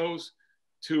live shows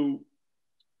to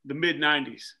the mid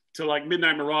 90s, to like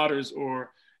Midnight Marauders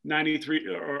or 93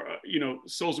 or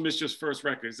Souls of Mischief's first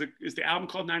record. Is the album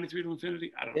called 93 to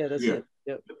Infinity? I don't know. Yeah, that's it.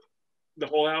 Yep. The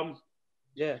whole album.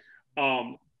 Yeah.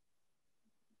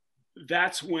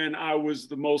 That's when I was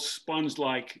the most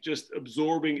sponge-like, just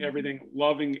absorbing everything,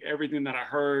 loving everything that I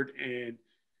heard, and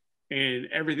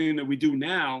everything that we do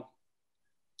now.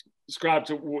 Describe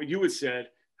to what you had said,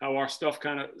 how our stuff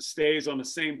kind of stays on the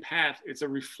same path. It's a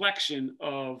reflection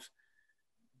of,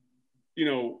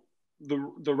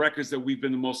 the records that we've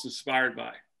been the most inspired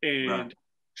by, and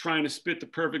trying to spit the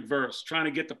perfect verse, trying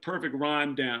to get the perfect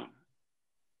rhyme down.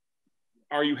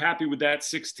 Are you happy with that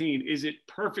 16? Is it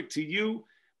perfect to you?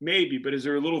 Maybe, but is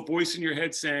there a little voice in your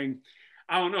head saying,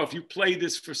 I don't know, if you play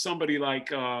this for somebody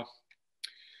like,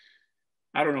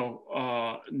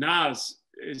 Nas,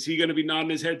 is he going to be nodding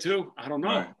his head too? I don't know.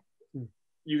 Right.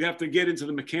 You have to get into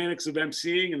the mechanics of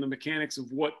emceeing and the mechanics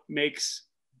of what makes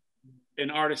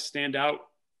an artist stand out.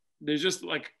 There's just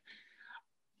like,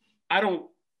 I don't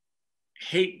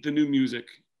hate the new music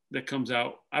that comes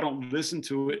out. I don't listen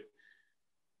to it,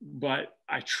 but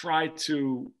I try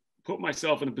to put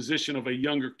myself in a position of a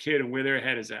younger kid and where their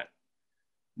head is at.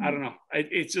 I don't know.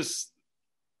 It's just,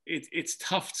 it's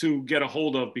tough to get a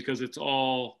hold of because it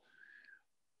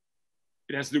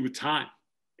has to do with time,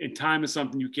 and time is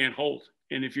something you can't hold.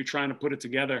 And if you're trying to put it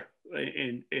together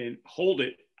and hold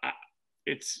it,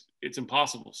 it's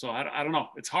impossible. So I don't know.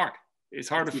 It's hard. It's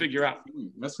hard to figure out.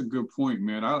 That's a good point,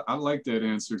 man. I like that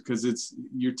answer, because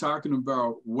you're talking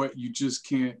about what you just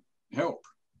can't help.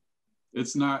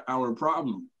 It's not our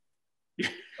problem.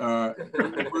 Like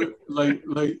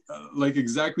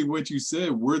exactly what you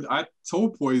said. I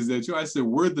told Poise that I said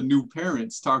we're the new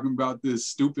parents talking about this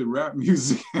stupid rap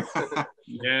music.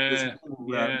 Yeah.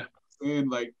 And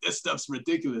like, this stuff's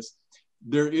ridiculous.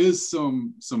 There is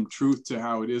some truth to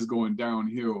how it is going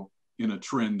downhill in a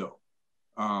trend though.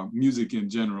 Music in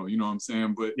general, you know what I'm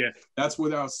saying? But that's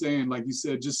without saying, like you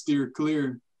said, just steer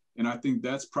clear. And I think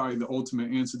that's probably the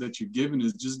ultimate answer that you're giving,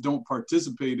 is just don't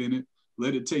participate in it.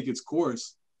 Let it take its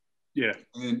course. Yeah.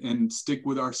 And stick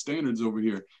with our standards over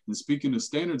here. And speaking of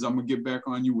standards, I'm gonna get back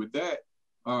on you with that.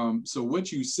 So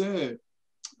what you said,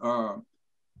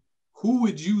 who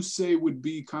would you say would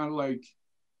be kind of like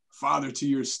father to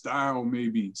your style,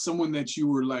 maybe? Someone that you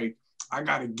were like, I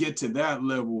gotta get to that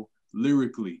level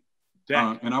lyrically.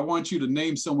 And I want you to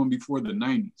name someone before the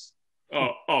 90s.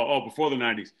 Oh, before the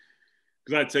 90s.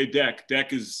 Because I'd say Deck.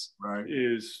 Deck is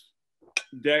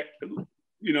Deck,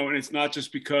 and it's not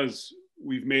just because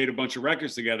we've made a bunch of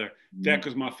records together. Deck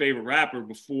was my favorite rapper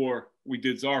before we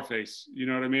did Czarface. You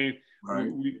know what I mean?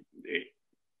 Right.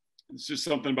 It's just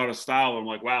something about a style. I'm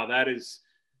like, wow, that is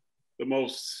the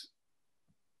most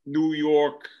New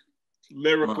York,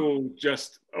 lyrical,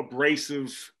 just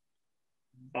abrasive,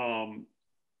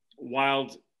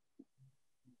 wild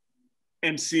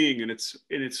emceeing in its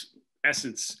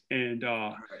essence. And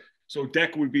so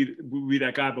Deck would be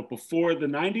that guy. But before the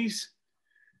 90s,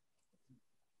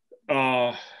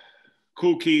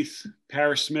 Kool Keith,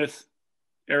 Parrish Smith,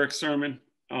 Eric Sermon,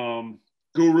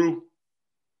 Guru.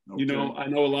 Okay. I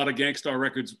know a lot of Gangstar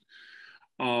records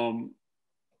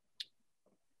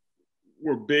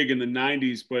were big in the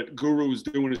 90s, but Guru was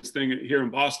doing his thing here in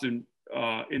Boston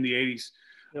in the 80s.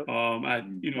 Yep.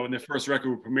 And their first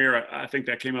record with Premier, I think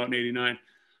that came out in '89.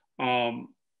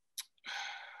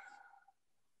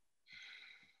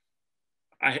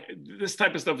 This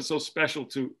type of stuff is so special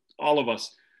to all of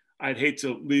us. I'd hate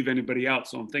to leave anybody out,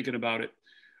 so I'm thinking about it.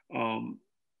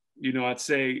 I'd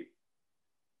say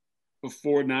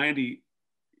before 90, it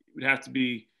would have to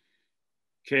be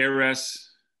KRS,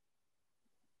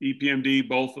 EPMD,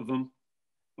 both of them,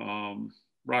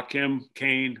 Rakim,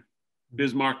 Kane,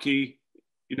 Biz Markie,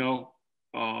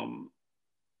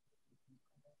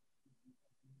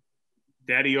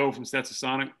 Daddy O from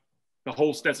Stetsasonic, the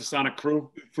whole Stetsasonic crew.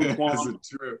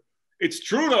 It's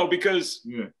true though, because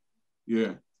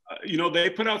they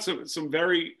put out some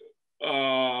very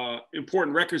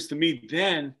important records to me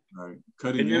then. Right.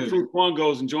 And then Fruit Quan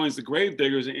goes and joins the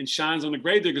Gravediggers and shines on the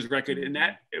Gravediggers record, and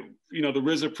that the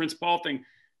RZA Prince Paul thing,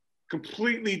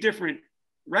 completely different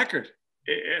record,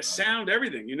 sound,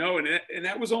 everything, and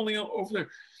that was only over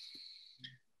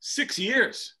 6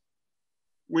 years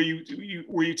where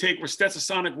you take where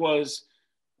Stetsasonic was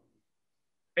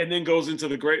and then goes into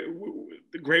the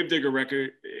Gravedigger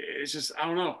record. It's just, I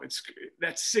don't know.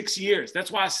 That's 6 years.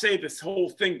 That's why I say this whole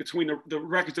thing between the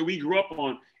records that we grew up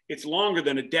on, it's longer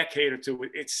than a decade or two.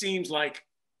 It seems like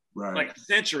a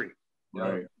century,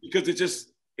 right?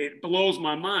 Because it blows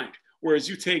my mind. Whereas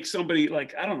you take somebody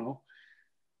like, I don't know,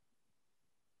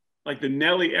 like the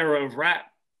Nelly era of rap.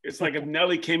 It's like if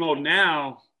Nelly came out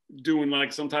now, doing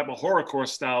like some type of horrorcore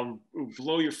style, it would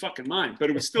blow your fucking mind. But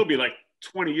it would still be like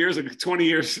 20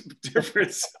 years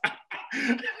difference.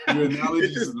 Your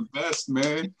analogies are the best,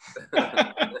 man.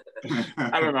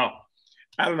 I don't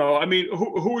know. I mean,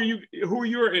 who are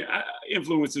your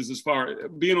influences as far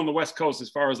being on the West Coast, as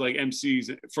far as like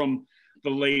MCs from the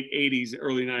late 80s,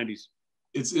 early 90s?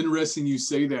 It's interesting you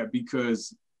say that,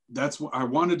 because that's what I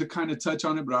wanted to kind of touch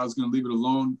on it, but I was going to leave it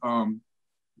alone.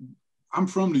 I'm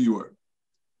from New York.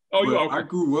 Oh, you okay. I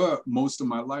grew up most of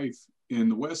my life in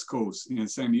the West Coast in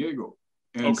San Diego.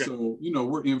 And so, you know,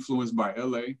 we're influenced by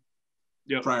LA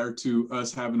prior to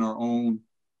us having our own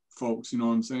folks, you know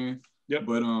what I'm saying? Yep.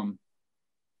 But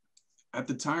at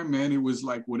the time, man, it was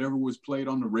like whatever was played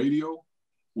on the radio,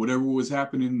 whatever was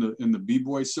happening in the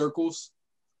B-boy circles.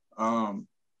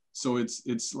 So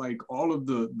it's like all of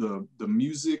the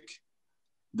music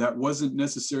that wasn't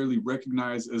necessarily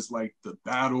recognized as like the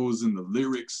battles and the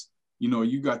lyrics. You know,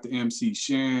 you got the MC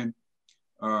Shan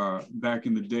back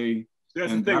in the day.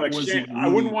 That's the thing, like Shan, really,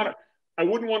 I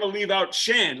wouldn't want to leave out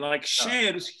Shan. Like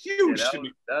Shan is huge to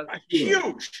me,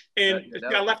 huge. And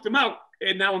I left him out,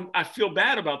 and now I feel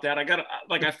bad about that.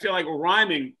 I feel like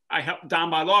rhyming. I help Down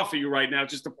by Law for you right now,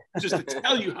 just to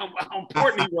tell you how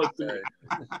important he was to me.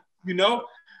 You know,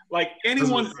 like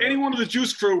anyone of the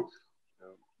Juice Crew,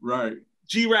 right?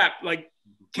 G-Rap, like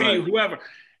Kane, whoever,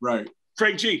 right?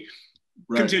 Craig G.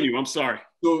 Right. Continue. I'm sorry.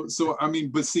 So I mean,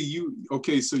 but see, you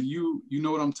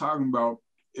know what I'm talking about.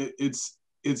 It's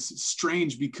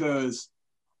strange because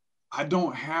I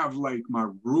don't have like my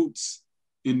roots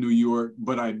in New York,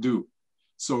 but I do.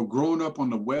 So growing up on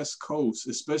the West Coast,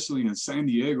 especially in San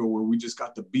Diego, where we just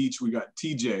got the beach, we got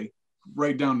TJ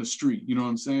right down the street. You know what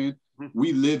I'm saying? Mm-hmm.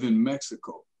 We live in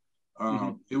Mexico.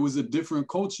 It was a different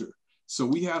culture. So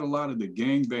we had a lot of the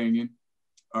gang banging.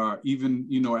 Even,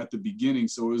 you know, at the beginning.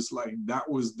 So it's like, that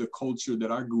was the culture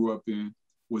that I grew up in,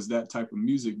 was that type of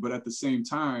music. But at the same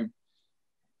time,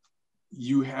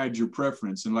 you had your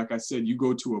preference. And like I said, you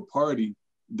go to a party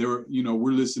there, you know,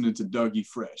 we're listening to Dougie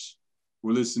Fresh.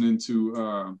 We're listening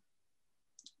to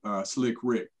Slick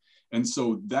Rick. And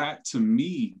so that, to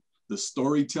me, the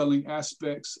storytelling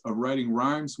aspects of writing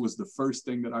rhymes was the first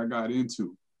thing that I got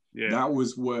into. Yeah. That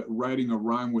was what writing a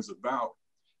rhyme was about.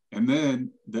 And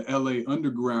then the LA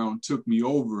Underground took me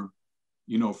over,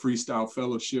 you know, Freestyle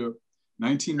Fellowship.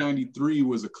 1993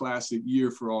 was a classic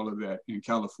year for all of that in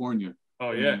California.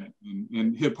 Oh, yeah.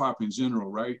 And hip hop in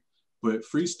general, right? But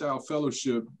Freestyle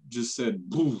Fellowship just said,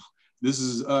 boo, this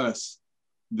is us.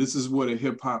 This is what a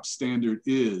hip hop standard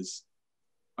is.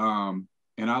 And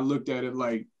I looked at it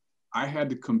like I had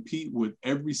to compete with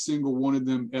every single one of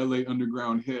them LA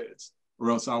Underground heads, or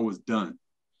else I was done.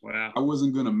 Wow. I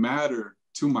wasn't going to matter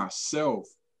to myself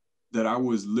that I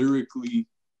was lyrically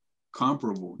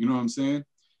comparable, you know what I'm saying?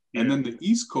 Yeah. And then the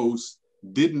East Coast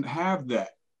didn't have that.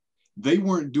 They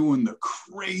weren't doing the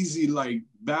crazy like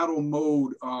battle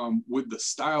mode with the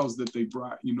styles that they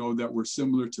brought, you know, that were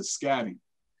similar to scatting.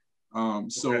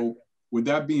 So with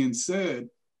that being said,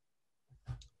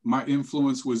 my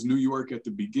influence was New York at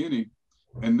the beginning,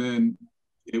 and then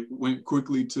it went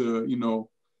quickly to, you know,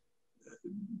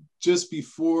 just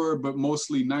before, but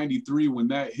mostly 93 when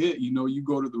that hit, you know, you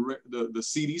go to the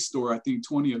CD store. I think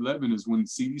 2011 is when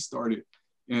CD started,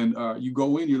 and you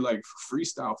go in, you're like,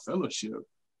 Freestyle Fellowship,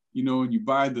 you know, and you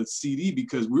buy the CD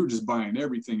because we were just buying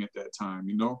everything at that time,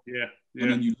 you know? Yeah.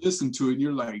 And then you listen to it and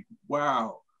you're like,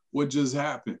 wow, what just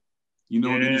happened? You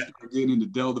know, and then you start getting into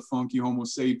Del the Funky Homo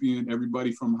Sapien,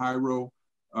 everybody from Hyro.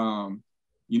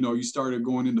 You know, you started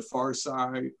going into Far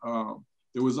Side.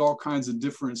 There was all kinds of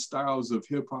different styles of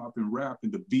hip hop and rap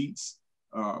and the beats.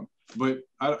 But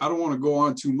I don't want to go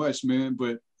on too much, man.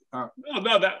 But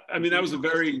that was a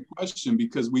very question,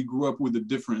 because we grew up with a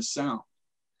different sound.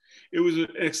 It was an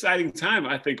exciting time,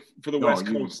 I think, for the West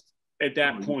Coast at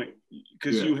that point,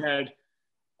 because you had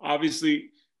obviously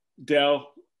Del,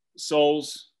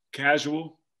 Souls,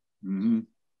 Casual, and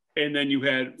then you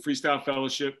had Freestyle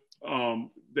Fellowship,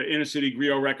 the Inner City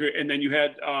Griot record, and then you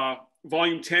had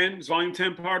Volume 10. Is Volume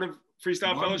 10 part of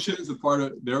Freestyle Fellowship?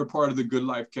 They're a part of the Good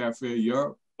Life Cafe,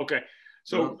 Europe. Okay.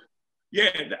 So,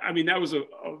 I mean, that was a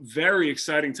very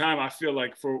exciting time, I feel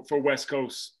like, for West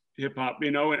Coast hip hop,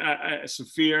 you know, and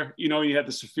Saphir, you know, you had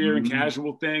the Saphir and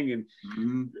Casual thing,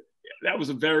 and that was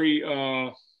a very,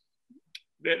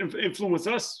 that influenced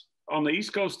us on the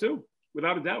East Coast too,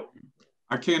 without a doubt.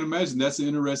 I can't imagine. That's an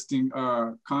interesting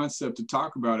concept to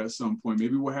talk about at some point.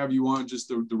 Maybe we'll have you on just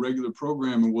the regular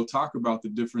program, and we'll talk about the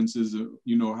differences of,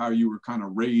 you know, how you were kind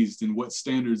of raised and what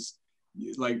standards,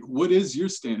 like, what is your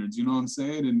standards? You know what I'm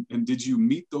saying? And did you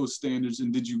meet those standards,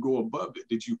 and did you go above it?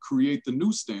 Did you create the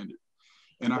new standard?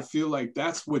 And I feel like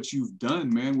that's what you've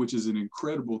done, man, which is an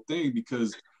incredible thing,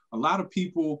 because a lot of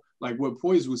people, like what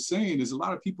Poise was saying, is a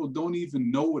lot of people don't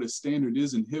even know what a standard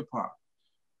is in hip hop,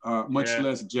 much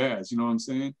less jazz, you know what I'm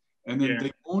saying? And then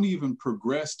they won't even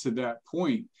progress to that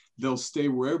point. They'll stay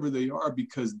wherever they are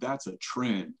because that's a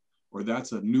trend, or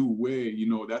that's a new way, you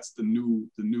know, that's the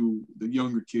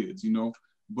younger kids, you know?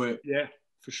 But yeah,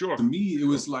 for sure. To me, it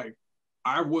was like,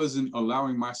 I wasn't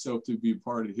allowing myself to be a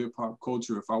part of hip hop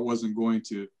culture if I wasn't going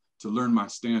to learn my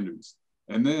standards.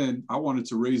 And then I wanted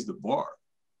to raise the bar.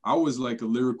 I was like a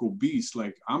lyrical beast.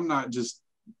 Like, I'm not just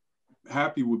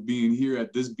happy with being here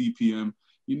at this BPM,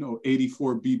 you know,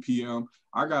 84 BPM.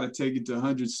 I got to take it to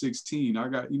 116. I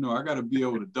got to be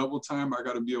able to double time. I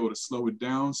got to be able to slow it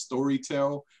down, story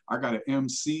tell. I got to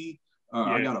MC.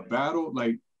 I got to battle.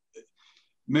 Like,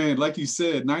 man, like you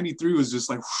said, 93 was just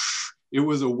like, whoosh, it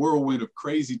was a whirlwind of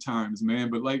crazy times, man.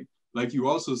 But like you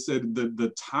also said,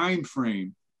 the time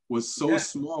frame was so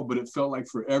small, but it felt like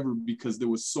forever because there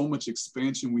was so much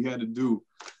expansion we had to do.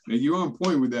 And you're on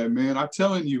point with that, man. I'm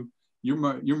telling you, you're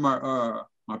my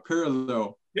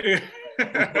parallel. Yeah.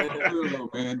 Parallel,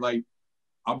 man. Like,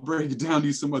 I'll break it down to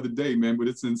you some other day, man, but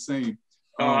it's insane.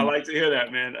 Oh, I like to hear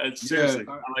that, man. Seriously,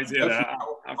 I like to hear that.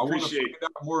 I want to find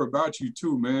out more about you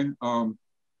too, man.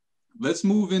 Let's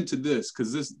move into this,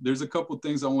 because there's a couple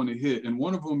things I want to hit. And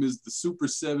one of them is the Super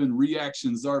 7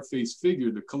 Reaction Czarface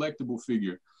figure, the collectible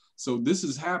figure. So this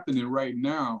is happening right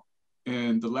now.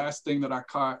 And the last thing that I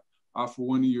caught off of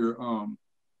one of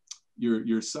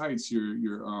your sites,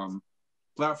 your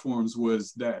platforms,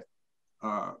 was that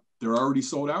they're already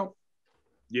sold out.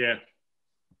 Yeah.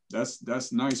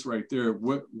 That's nice right there.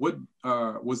 What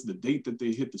was the date that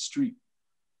they hit the street?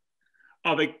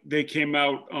 Oh, they came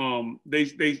out.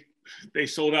 They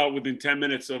sold out within 10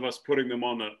 minutes of us putting them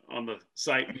on the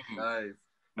site. Nice.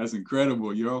 That's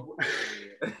incredible, yo.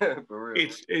 For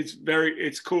real.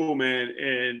 It's cool, man,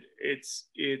 and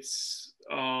it's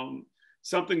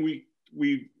something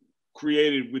we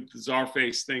created with the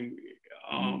Czarface thing.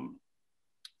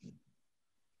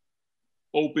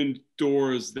 Opened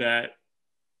doors that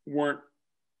weren't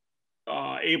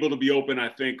able to be open, I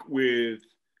think, with,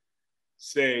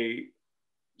 say,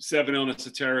 7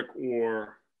 Esoteric,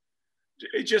 or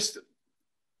it just,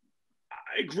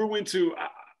 I grew into,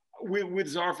 with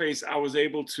Czarface, I was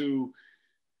able to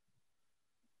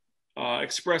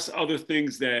express other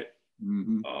things that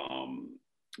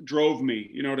drove me,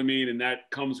 you know what I mean? And that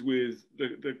comes with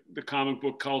the comic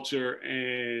book culture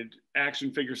and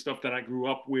action figure stuff that I grew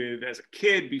up with as a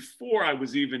kid before I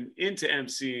was even into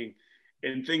emceeing,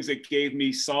 and things that gave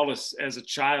me solace as a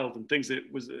child, and things that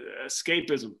was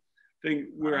escapism,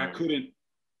 thing where I couldn't,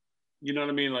 you know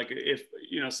what I mean? Like, if,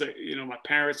 say, my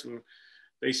parents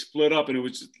they split up, and it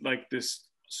was just like this,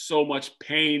 so much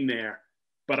pain there,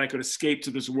 but I could escape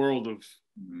to this world of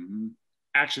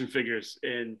action figures.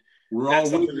 And we're all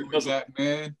with that,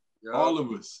 man. Yep. All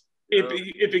of us.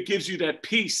 If it gives you that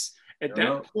peace at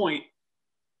that point,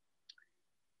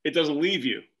 it doesn't leave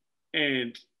you.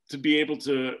 And to be able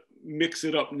to mix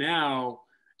it up now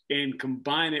and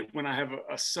combine it when I have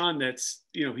a son that's,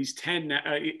 he's 10 now,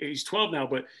 he's 12 now,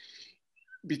 but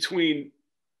between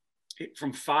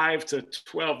from 5 to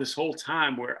 12, this whole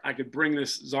time where I could bring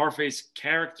this Czarface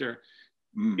character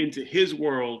into his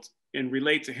world and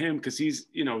relate to him, because he's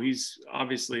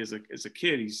obviously as a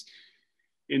kid, he's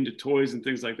into toys and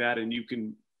things like that, and you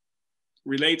can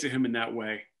relate to him in that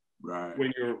way. Right.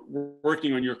 When you're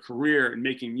working on your career and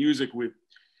making music with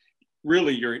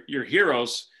really your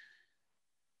heroes,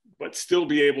 but still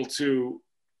be able to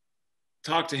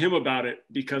talk to him about it,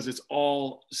 because it's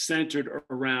all centered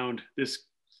around this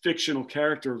fictional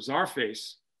character of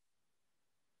Czarface.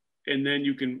 And then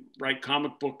you can write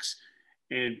comic books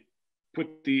and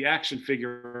put the action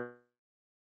figure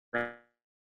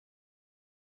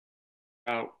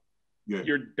out. Yeah.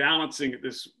 You're balancing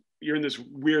this, you're in this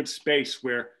weird space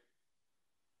where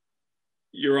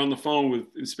you're on the phone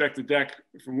with Inspectah Deck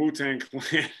from Wu-Tang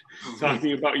Clan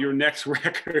talking about your next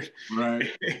record. Right.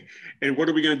 And what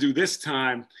are we going to do this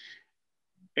time?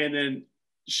 And then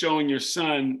showing your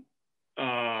son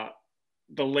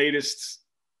the latest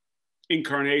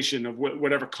incarnation of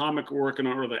whatever comic we're working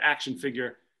on, or the action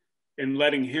figure, and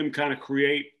letting him kind of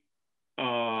create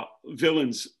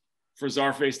villains for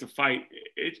Czarface to fight.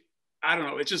 I don't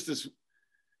know. It's just this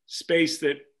space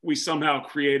that we somehow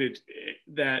created,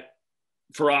 that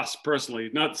for us personally,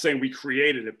 not saying we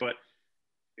created it, but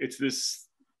it's this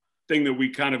thing that we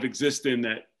kind of exist in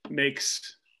that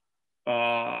makes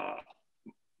my,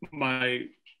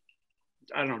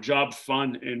 I don't know, job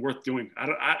fun and worth doing.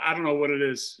 I don't know what it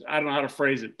is. I don't know how to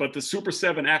phrase it, but the Super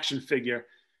 7 action figure,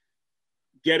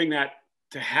 getting that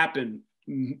to happen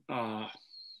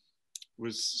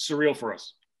was surreal for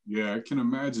us. Yeah, I can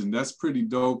imagine. That's pretty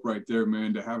dope right there,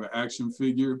 man, to have an action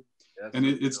figure. That's And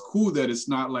it's cool that it's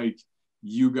not like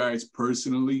you guys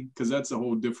personally, because that's a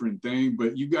whole different thing,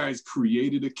 but you guys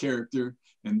created a character,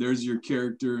 and there's your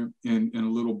character in a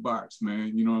little box,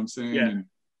 man. You know what I'm saying? Yeah. And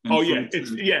Oh yeah,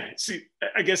 See,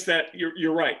 I guess that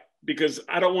you're right, because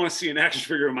I don't want to see an action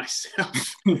figure of myself.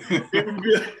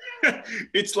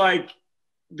 It's like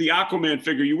the Aquaman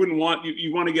figure. You wouldn't want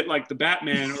you want to get like the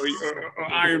Batman or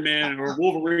Iron Man or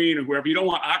Wolverine or whoever. You don't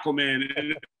want Aquaman.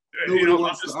 And, you know,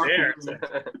 I'm just there.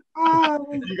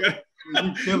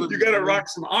 You got to rock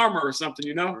some armor or something,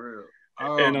 you know.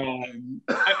 And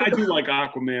I do like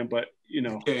Aquaman, but you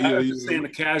know, I'm just saying the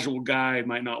casual guy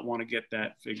might not want to get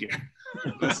that figure.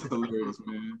 That's hilarious,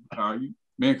 man.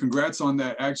 Man, congrats on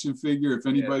that action figure. If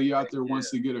anybody out there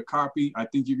wants to get a copy, I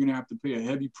think you're gonna have to pay a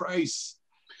heavy price.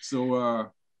 So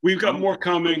we've got more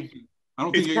coming. I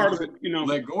don't think it's you're part of it, you know.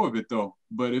 Let go of it though.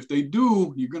 But if they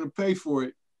do, you're gonna pay for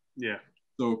it. Yeah.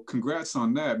 So congrats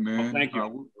on that, man. Oh, thank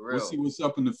you. We'll see what's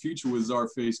up in the future with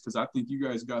Czarface, because I think you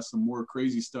guys got some more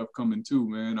crazy stuff coming too,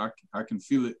 man. I can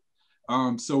feel it.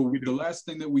 So the last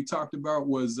thing that we talked about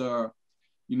was,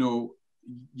 you know,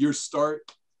 your start,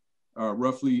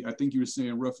 roughly, I think you were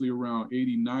saying roughly around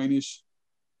 89-ish,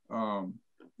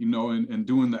 you know, and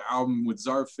doing the album with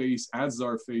Czarface, as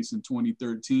Czarface in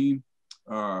 2013.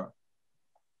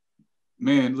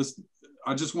 Man,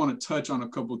 I just want to touch on a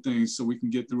couple of things so we can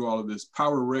get through all of this.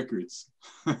 Power Records.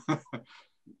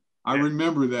 I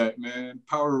remember that, man.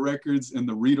 Power Records and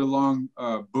the read-along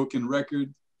book and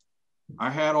record. I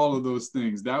had all of those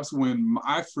things. That's when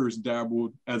I first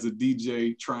dabbled as a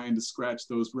DJ trying to scratch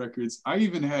those records. I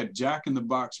even had Jack in the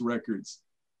Box records.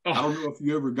 I don't know if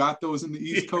you ever got those in the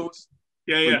East Coast.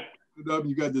 Yeah.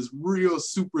 You got this real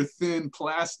super thin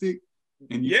plastic,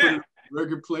 and you put it in a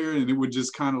record player, and it would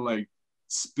just kind of like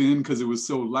spin because it was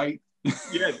so light.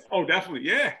 Yeah. Oh, definitely.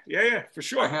 Yeah. For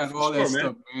sure. I had all that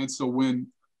stuff, man. So when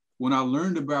I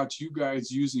learned about you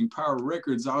guys using Power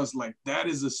Records, I was like, that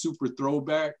is a super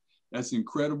throwback. That's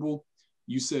incredible.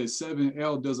 You said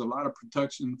 7L does a lot of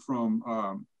production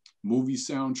from movie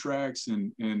soundtracks,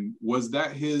 and was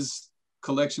that his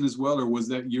collection as well, or was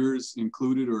that yours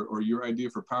included, or your idea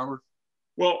for Power?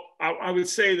 Well, I would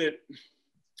say that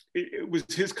it was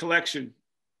his collection,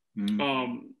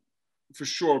 for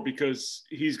sure, because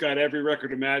he's got every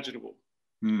record imaginable.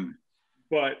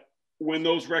 But when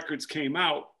those records came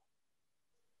out,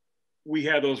 we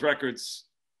had those records,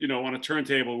 you know, on a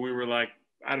turntable. We were like,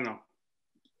 I don't know,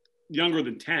 younger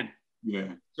than 10.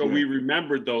 Yeah. So we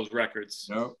remembered those records.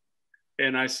 Yep.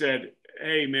 And I said,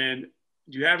 hey, man,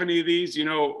 do you have any of these? You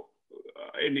know,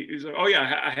 and he's like, oh,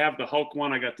 yeah, I have the Hulk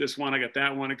one. I got this one. I got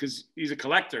that one. Because he's a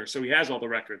collector. So he has all the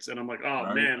records. And I'm like,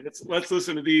 oh, man, let's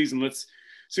listen to these and let's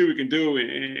see what we can do.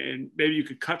 And maybe you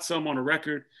could cut some on a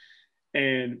record.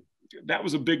 And that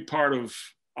was a big part of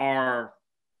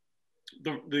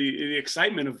the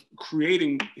excitement of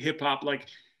creating hip hop. Like,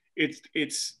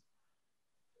 it's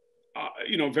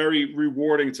you know, very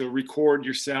rewarding to record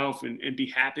yourself and be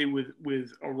happy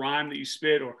with a rhyme that you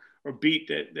spit or beat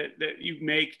that you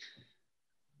make,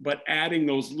 but adding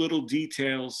those little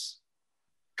details,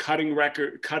 cutting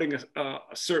a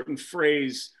certain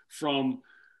phrase from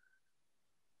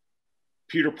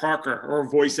Peter Parker, or a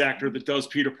voice actor that does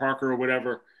Peter Parker or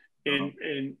whatever,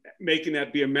 and making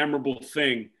that be a memorable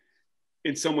thing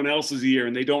in someone else's ear,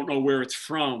 and they don't know where it's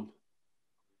from.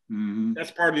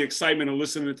 That's part of the excitement of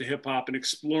listening to hip hop and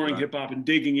exploring hip hop and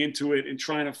digging into it and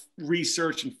trying to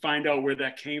research and find out where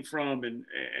that came from. And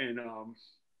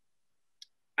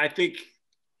I think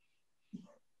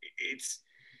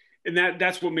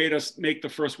that's what made us make the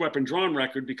First Weapon Drawn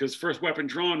record, because First Weapon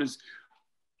Drawn is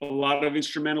a lot of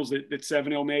instrumentals that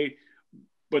 7L made,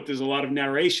 but there's a lot of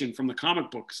narration from the comic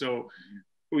book. So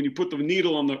when you put the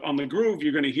needle on the groove,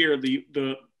 you're going to hear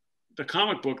the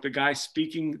comic book, the guy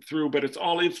speaking through, but it's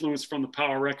all influenced from the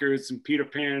Power Records and Peter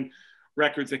Pan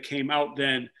records that came out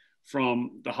then,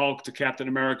 from the Hulk to Captain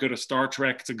America to Star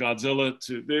Trek to Godzilla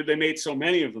they made so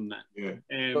many of them then.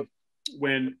 Yeah. And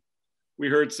when we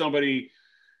heard somebody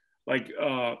like,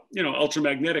 you know,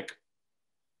 Ultramagnetic,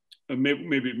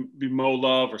 maybe be Mo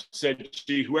Love or Said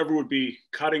G, whoever would be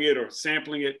cutting it or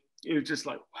sampling it, it was just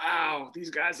like, wow, these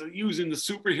guys are using the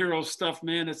superhero stuff,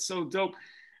 man. It's so dope.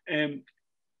 And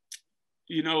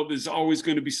you know, there's always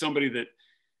going to be somebody that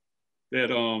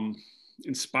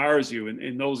inspires you,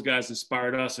 and those guys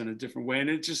inspired us in a different way. And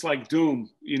it's just like Doom,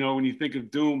 you know, when you think of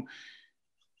Doom,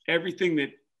 everything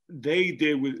that they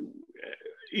did with,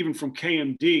 even from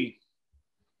KMD,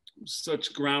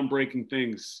 such groundbreaking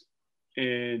things.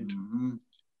 And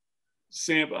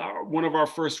one of our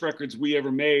first records we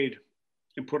ever made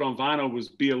and put on vinyl was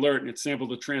Be Alert, and it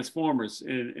sampled the Transformers.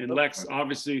 And Lex,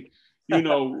 obviously, you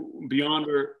know,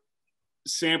 Beyonder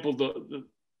sampled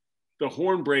the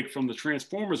horn break from the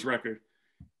Transformers record.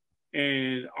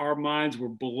 And our minds were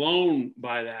blown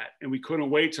by that. And we couldn't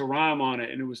wait to rhyme on it.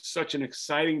 And it was such an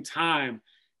exciting time.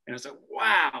 And I was like,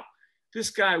 wow, this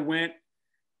guy went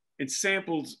and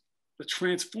sampled the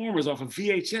Transformers off a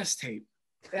VHS tape.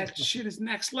 That shit is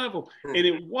next level. And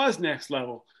it was next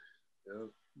level. Yeah.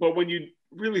 But when you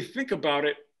really think about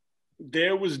it,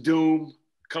 there was Doom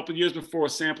a couple of years before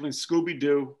sampling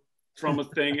Scooby-Doo from a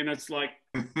thing. And it's like,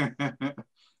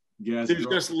 there's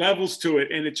just levels to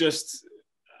it. And it just,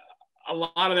 a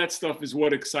lot of that stuff is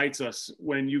what excites us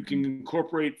when you can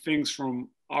incorporate things from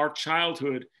our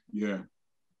childhood, yeah,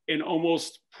 and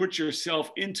almost put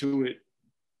yourself into it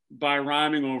by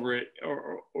rhyming over it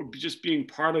or just being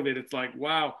part of it. It's like,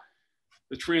 wow,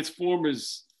 the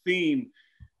Transformers theme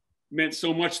meant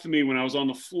so much to me when I was on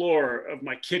the floor of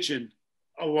my kitchen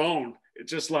alone.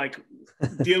 It's just like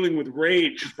dealing with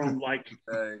rage from like,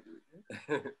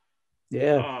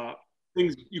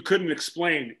 things you couldn't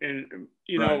explain. And,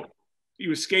 you know,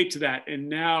 you escape to that. And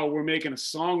now we're making a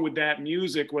song with that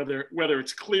music, whether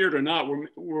it's cleared or not,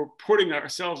 we're putting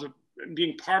ourselves and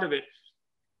being part of it.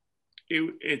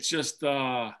 It's just,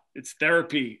 it's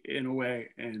therapy in a way.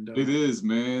 And it is,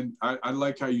 man. I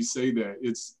like how you say that.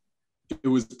 It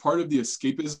was part of the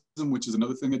escapism, which is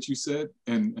another thing that you said,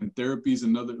 and therapy is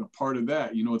another part of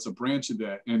that. You know, it's a branch of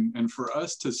that. And for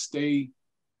us to stay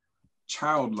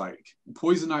childlike,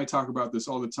 Poison and I talk about this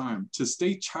all the time, to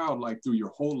stay childlike through your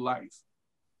whole life.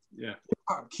 Yeah,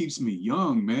 hip-hop keeps me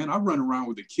young, man. I run around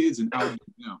with the kids and outdo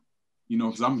them, you know,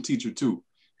 because I'm a teacher too.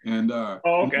 And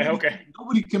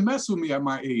nobody can mess with me at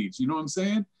my age. You know what I'm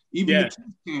saying? Even the kids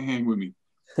can't hang with me.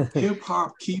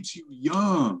 Hip-hop keeps you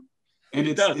young. And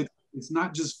it's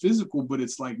not just physical, but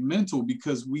it's like mental,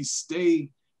 because we stay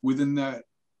within that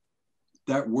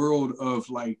world of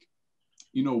like,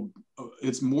 you know,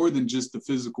 it's more than just the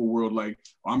physical world. Like,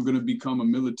 I'm going to become a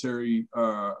military,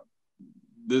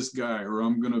 this guy, or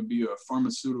I'm going to be a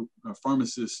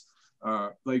pharmacist.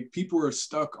 Like, people are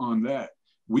stuck on that.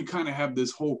 We kind of have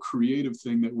this whole creative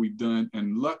thing that we've done.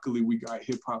 And luckily we got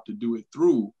hip hop to do it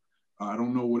through. I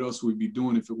don't know what else we'd be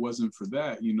doing if it wasn't for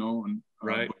that, you know? And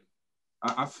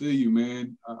I feel you,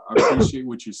 man. I appreciate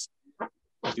what you're saying.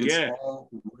 It's all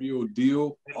real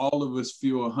deal. All of us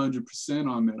feel 100%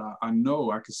 on that. I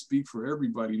know I can speak for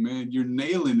everybody, man. You're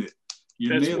nailing it.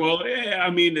 I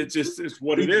mean, it's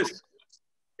what it is.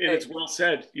 And it's well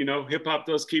said. You know, hip hop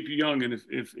does keep you young. And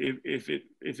if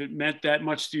it meant that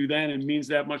much to you then, and means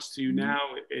that much to you now,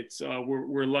 it's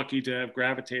we're lucky to have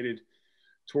gravitated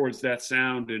towards that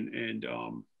sound and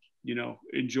you know,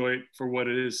 enjoy it for what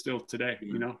it is still today.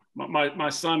 You know, my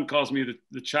son calls me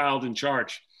the child in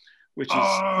charge, which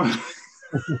is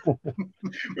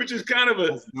which is kind of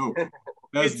That's dope.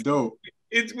 That's dope.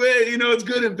 It's where, you know, it's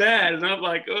good and bad. And I'm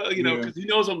like, you know, because he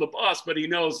knows I'm the boss, but he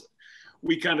knows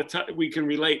we can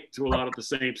relate to a lot of the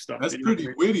same stuff. That's pretty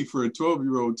witty for a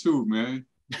 12-year-old too, man.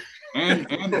 And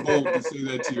bold to say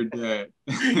that to your dad.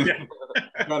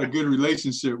 Got a good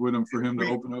relationship with him for him to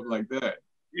open up like that.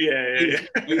 Yeah.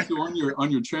 Hey, so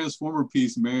on your Transformer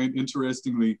piece, man,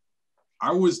 interestingly,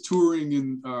 I was touring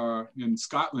in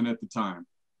Scotland at the time,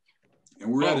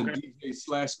 and we're at a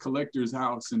DJ / collector's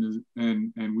house,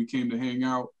 and we came to hang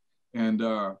out, and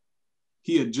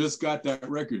he had just got that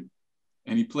record,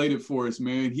 and he played it for us,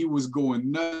 man. He was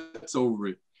going nuts over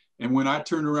it, and when I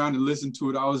turned around and listened to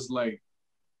it, I was like,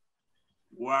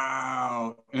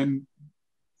 wow. And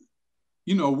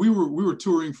you know, we were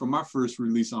touring for my first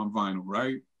release on vinyl,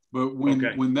 right? But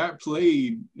when that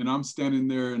played, and I'm standing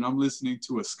there and I'm listening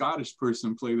to a Scottish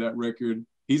person play that record,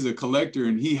 he's a collector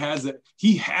and he had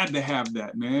to have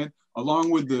that, man.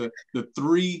 Along with the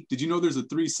three, did you know there's a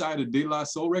 3-sided De La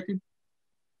Soul record?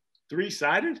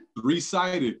 3-sided?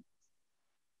 3-sided.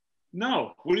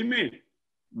 No, what do you mean?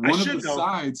 One of the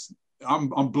sides,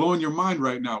 I'm blowing your mind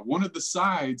right now. One of the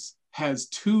sides has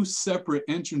 2 separate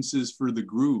entrances for the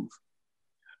groove.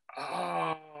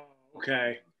 Oh,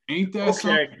 okay. Ain't that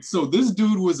something? So this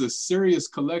dude was a serious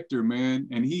collector, man,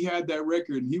 and he had that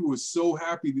record, and he was so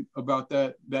happy about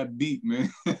that beat,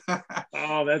 man.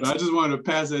 Oh, that's. I just wanted to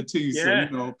pass that to you, so you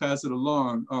know, pass it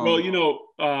along. Well, you know,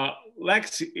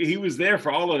 Lex, he was there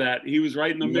for all of that. He was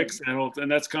right in the mix, and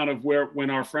that's kind of when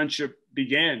our friendship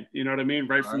began. You know what I mean?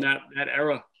 Right from that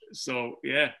era. So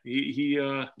yeah, he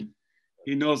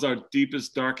knows our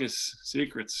deepest, darkest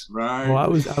secrets. Right. Well, I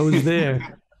was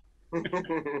there.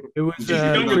 It was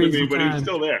younger than me, but he was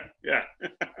still there. Yeah.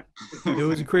 It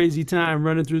was a crazy time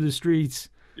running through the streets.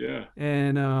 Yeah.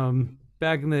 And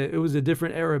back in it was a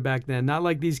different era back then. Not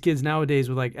like these kids nowadays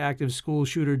with like active school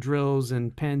shooter drills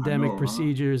and pandemic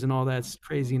procedures and all that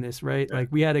craziness, right? Yeah. Like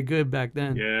we had it good back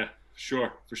then. Yeah,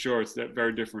 sure, for sure. It's that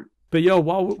very different. But yo,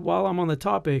 while I'm on the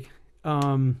topic,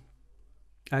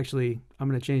 actually, I'm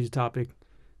gonna change the topic.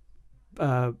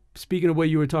 Speaking of what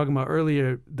you were talking about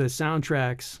earlier, the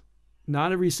soundtracks.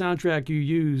 Not every soundtrack you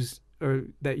use, or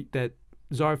that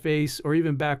Czarface, or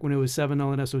even back when it was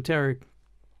 7L and Esoteric,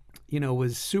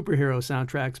 was superhero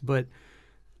soundtracks. But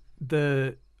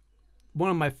one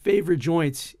of my favorite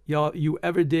joints you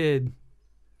ever did,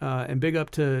 and big up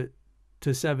to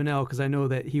 7L because I know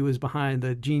that he was behind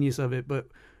the genius of it, but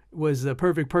was the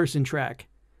Perfect Person track.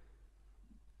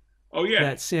 Oh yeah,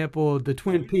 that sampled the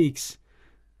Twin Peaks.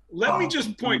 Let me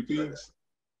just point.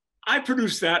 I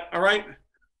produced that. All right,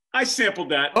 I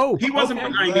sampled that. Oh, he wasn't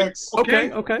behind it. Okay.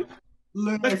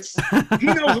 Lex. He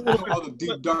knows a little bit. All the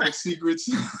deep dark secrets.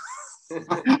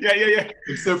 Yeah.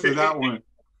 Except for that one.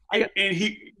 I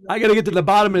gotta get to the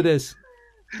bottom of this.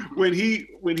 When he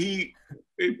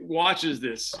watches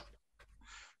this,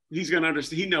 he's gonna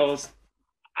understand. He knows.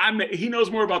 He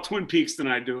knows more about Twin Peaks than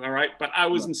I do. All right, but I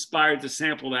was inspired to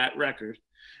sample that record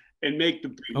and make the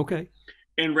beat. Okay.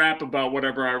 And rap about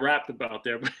whatever I rapped about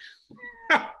there. But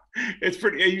it's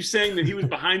pretty. Are you saying that he was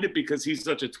behind it because he's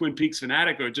such a Twin Peaks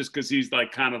fanatic, or just because he's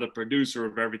like kind of the producer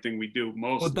of everything we do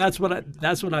most? Well, that's what I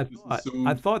thought.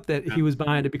 I thought that he was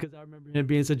behind it because I remember him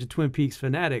being such a Twin Peaks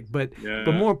fanatic. But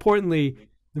more importantly,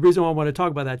 the reason why I want to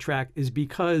talk about that track is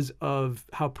because of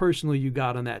how personal you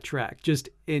got on that track. Just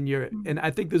in your, and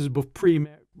I think this is pre.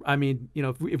 I mean,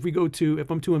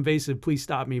 if I'm too invasive, please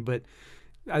stop me. But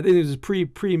I think this is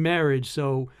pre-marriage.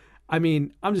 So, I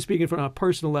mean, I'm just speaking from a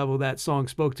personal level. That song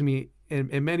spoke to me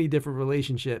in many different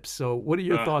relationships. So what are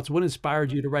your thoughts? What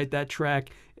inspired you to write that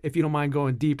track? If you don't mind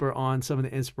going deeper on some of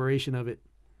the inspiration of it.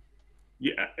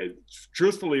 Yeah,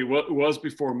 truthfully, it was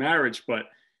before marriage, but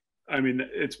I mean,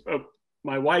 it's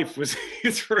my wife was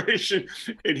inspiration,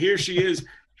 and here she is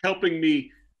helping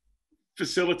me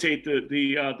facilitate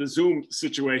the Zoom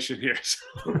situation here.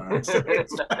 So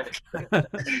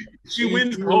she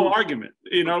wins the whole argument,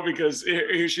 because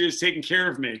here she is taking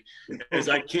care of me as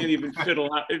I can't even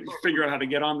figure out how to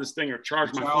get on this thing or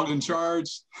charge my phone. In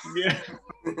charge. Yeah.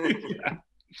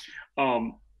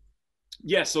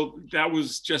 Yeah. So that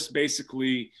was just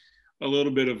basically a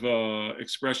little bit of a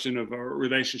expression of a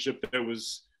relationship that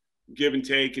was give and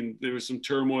take, and there was some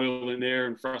turmoil in there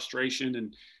and frustration,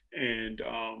 and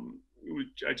the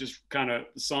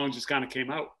song just kind of came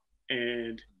out,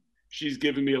 and she's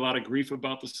given me a lot of grief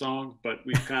about the song, but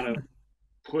we kind of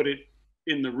put it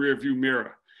in the rearview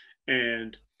mirror.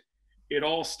 And it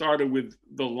all started with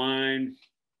the line.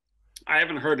 I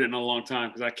haven't heard it in a long time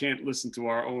because I can't listen to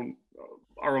our own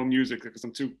music because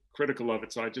I'm too critical of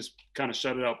it. So I just kind of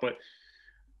shut it out. But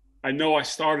I know I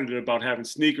started it about having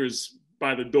sneakers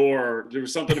by the door. There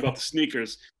was something about the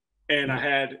sneakers, and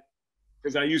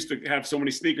because I used to have so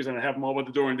many sneakers and I have them all by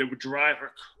the door, and they would drive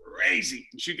her crazy.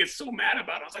 And she'd get so mad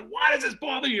about it. I was like, why does this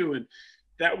bother you? And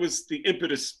that was the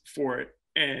impetus for it.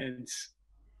 And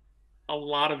a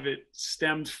lot of it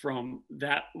stemmed from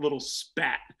that little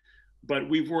spat. But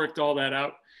we've worked all that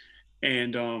out.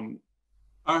 And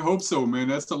I hope so, man.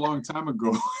 That's a long time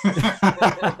ago.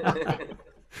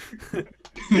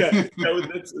 Yeah,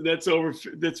 that's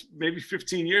maybe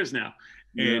 15 years now.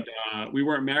 And we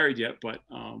weren't married yet, but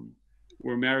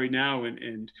we're married now,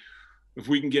 and if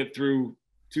we can get through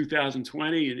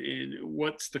 2020 and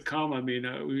what's to come, I mean,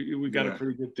 we got a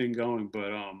pretty good thing going. But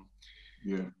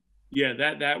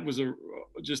that was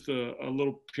just a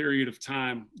little period of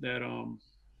time that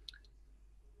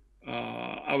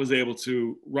I was able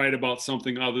to write about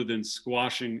something other than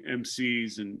squashing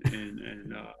MCs and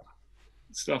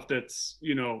stuff that's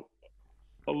a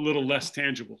little less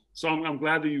tangible. So I'm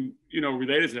glad that you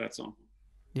related to that song.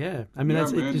 Yeah, I mean,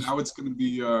 that's man. Now it's going to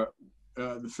be the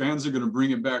fans are going to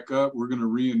bring it back up. We're going to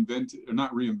reinvent it, or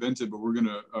not reinvent it, but we're going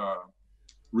to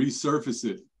resurface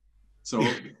it. So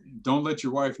don't let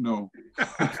your wife know.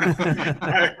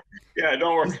 Yeah,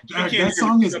 don't worry. That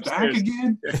song is back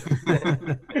again.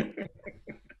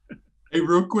 Hey,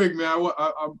 real quick, man.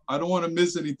 I don't want to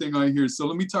miss anything on here. So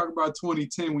let me talk about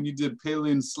 2010 when you did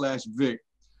Palin/Vic.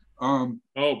 Oh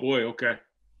boy, okay.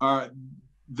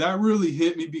 That really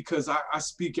hit me because I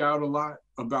speak out a lot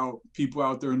about people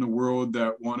out there in the world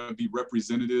that want to be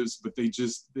representatives, but they're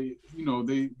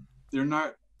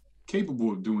not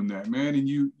capable of doing that, man. And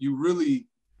you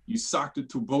socked it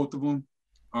to both of them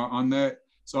on that.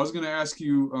 So I was going to ask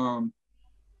you,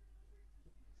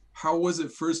 how was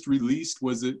it first released?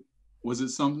 Was it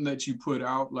something that you put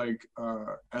out like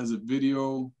as a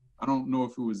video? I don't know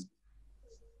if it was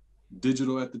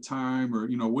digital at the time, or,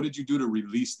 you know, what did you do to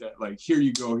release that? Like, here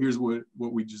you go, here's what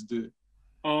we just did.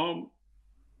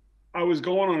 I was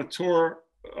going on a tour.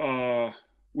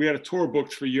 We had a tour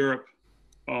booked for Europe,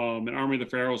 an Army of the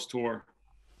Pharaohs tour.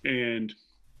 And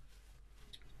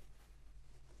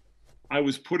I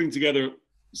was putting together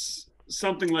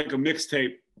something like a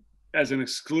mixtape as an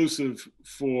exclusive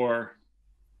for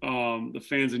the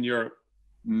fans in Europe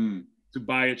to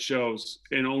buy at shows,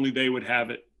 and only they would have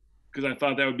it. Because I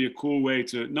thought that would be a cool way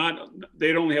to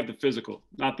they'd only have the physical,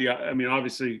 not the, I mean,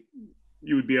 obviously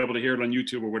you would be able to hear it on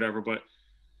YouTube or whatever, but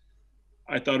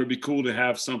I thought it'd be cool to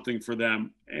have something for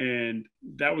them. And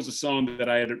that was a song that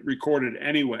I had recorded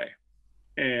anyway.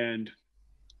 And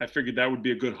I figured that would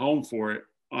be a good home for it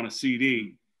on a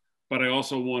CD, but I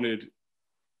also wanted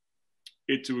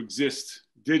it to exist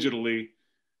digitally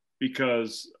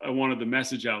because I wanted the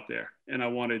message out there, and I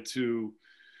wanted to,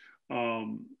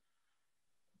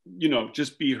 you know,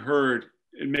 just be heard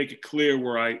and make it clear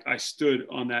where I stood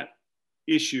on that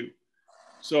issue.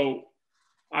 So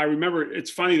I remember, it's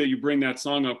funny that you bring that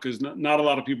song up, because not a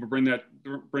lot of people bring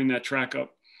that track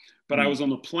up, but I was on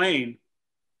the plane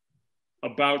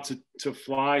about to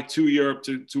fly to Europe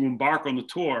to embark on the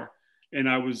tour. And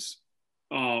I was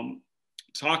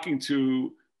talking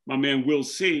to my man, Will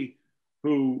C.,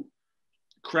 who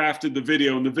crafted the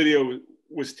video, and the video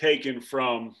was taken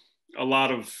from a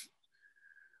lot of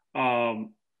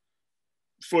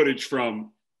footage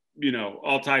from, you know,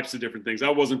 all types of different things. I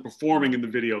wasn't performing in the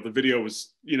video. The video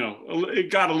was, you know,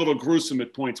 it got a little gruesome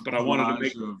at points, but I wanted to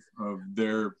make of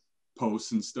their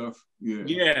posts and stuff.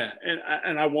 Yeah,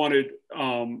 and I wanted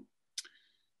a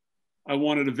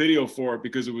video for it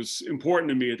because it was important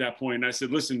to me at that point. And I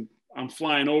said, listen, I'm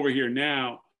flying over here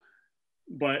now,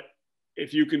 but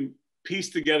if you can piece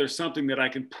together something that I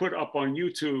can put up on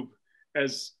YouTube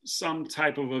as some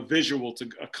type of a visual to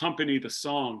accompany the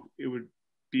song, it would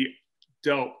be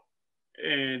dope.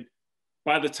 And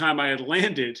by the time I had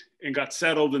landed and got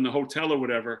settled in the hotel or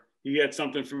whatever, he had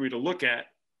something for me to look at.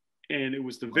 And it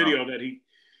was the video that he,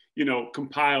 you know,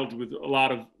 compiled with a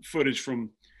lot of footage from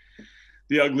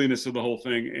the ugliness of the whole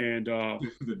thing. And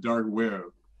the dark web.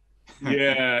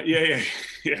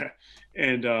 yeah.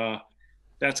 And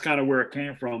that's kind of where it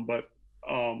came from. But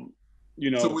you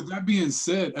know. So with that being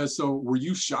said, so were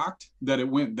you shocked that it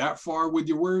went that far with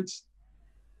your words?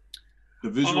 The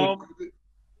visual.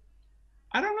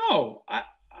 I don't know.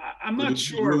 I'm not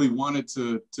sure. You really wanted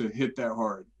to hit that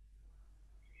hard.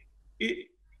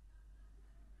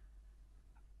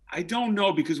 I don't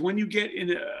know, because when you get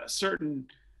in a certain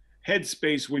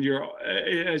headspace, when you're,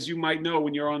 as you might know,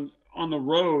 when you're on the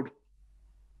road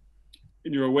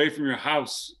and you're away from your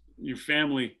house, your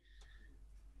family,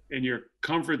 and your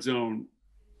comfort zone,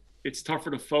 it's tougher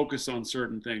to focus on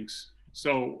certain things.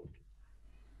 So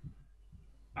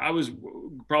I was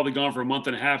probably gone for a month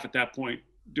and a half at that point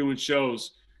doing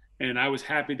shows, and I was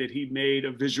happy that he made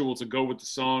a visual to go with the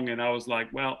song. And I was like,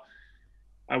 well,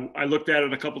 I looked at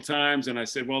it a couple times and I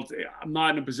said, well, I'm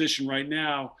not in a position right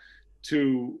now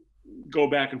to go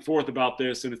back and forth about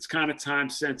this, and it's kind of time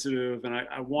sensitive, and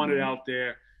I want it out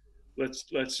there. Let's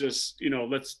just, you know,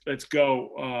 let's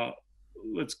go.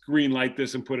 Let's green light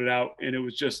this and put it out. And it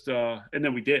was just, and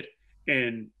then we did.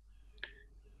 And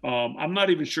I'm not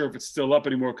even sure if it's still up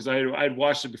anymore, because I had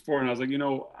watched it before and I was like, you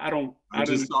know, I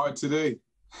just saw it today.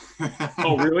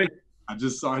 Oh, really? I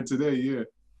just saw it today, yeah.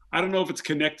 I don't know if it's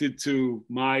connected to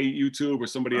my YouTube or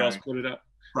somebody else put it up.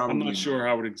 Probably. I'm not sure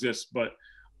how it exists, but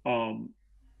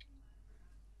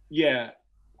yeah.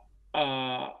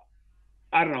 I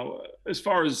don't know. As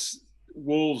far as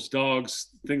wolves, dogs,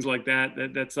 things like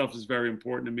that stuff is very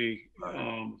important to me.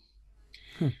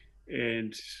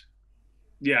 And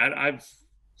yeah,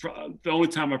 the only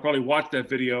time I probably watched that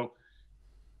video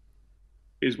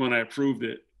is when I approved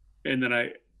it. And then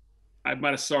I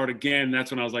might have saw it again. That's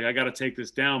when I was like, I got to take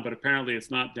this down, but apparently it's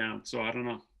not down. So I don't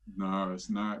know. No, it's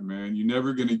not, man. You're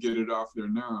never going to get it off there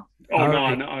now. Oh,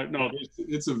 no.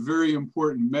 It's a very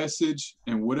important message,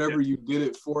 and whatever you did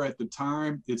it for at the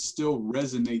time, it still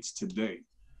resonates today.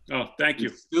 Oh, thank you.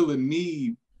 There's still a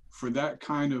need for that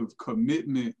kind of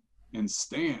commitment and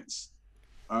stance.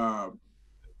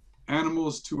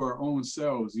 Animals to our own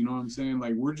selves, you know what I'm saying?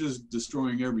 Like, we're just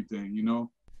destroying everything, you know?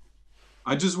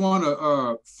 I just want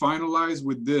to finalize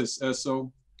with this,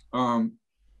 Eso.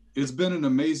 It's been an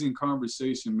amazing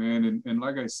conversation, man. And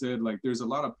like I said, like, there's a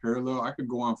lot of parallel. I could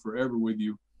go on forever with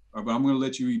you, but I'm going to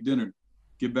let you eat dinner.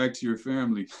 Get back to your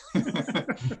family.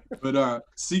 But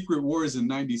Secret Wars in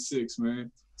 '96, man.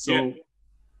 So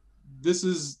this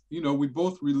is, you know, we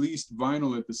both released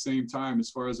vinyl at the same time. As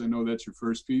far as I know, that's your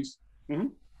first piece. Mm-hmm.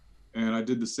 and I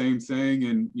did the same thing.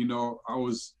 And, you know, I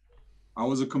was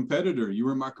a competitor. You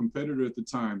were my competitor at the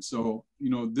time. So, you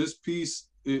know, this piece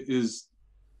it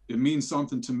means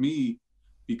something to me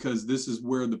because this is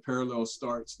where the parallel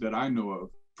starts that I know of.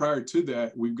 Prior to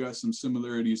that, we've got some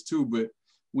similarities too. But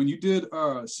when you did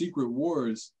Secret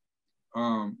Wars,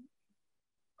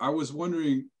 I was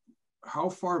wondering, how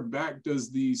far back does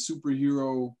the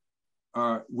superhero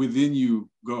within you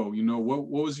go? You know, what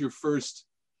was your first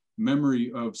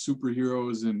memory of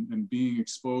superheroes and being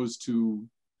exposed to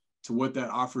what that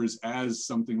offers as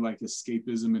something like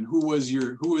escapism? And who was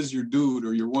your dude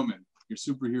or your woman, your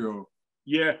superhero?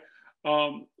 Yeah,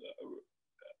 I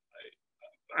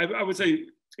would say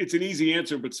it's an easy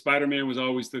answer, but Spider-Man was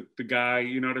always the guy,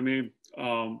 you know what I mean?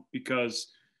 Because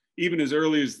even as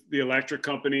early as the Electric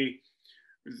Company,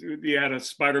 he had a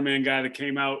Spider-Man guy that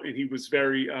came out, and he was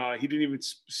very, he didn't even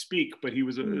speak, but he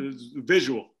was a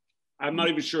visual. I'm not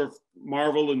even sure if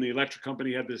Marvel and the Electric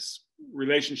Company had this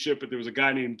relationship, but there was a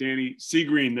guy named Danny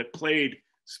Seagreen that played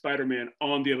Spider-Man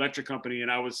on the Electric Company,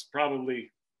 and I was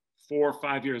probably 4 or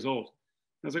 5 years old.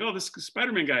 I was like, oh, this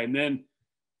Spider-Man guy. And then,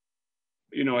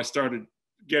 you know, I started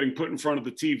getting put in front of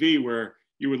the TV where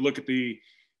you would look at the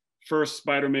first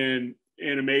Spider-Man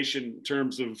animation in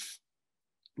terms of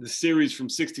the series from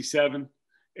 '67.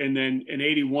 And then in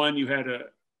 '81, you had the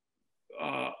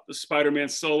Spider-Man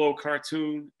solo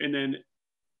cartoon. And then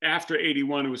after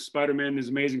 '81, it was Spider-Man and His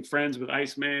Amazing Friends with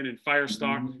Iceman and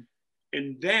Firestar. Mm-hmm.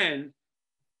 And then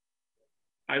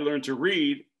I learned to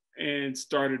read and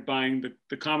started buying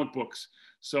the comic books.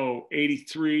 So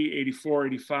 83, 84,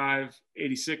 85,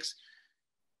 86,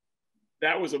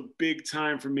 that was a big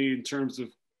time for me in terms of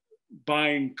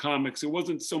buying comics. It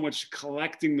wasn't so much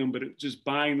collecting them, but just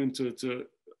buying them to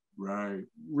right,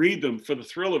 read them for the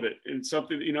thrill of it. And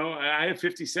something, you know, I have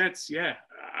 50 cents. Yeah,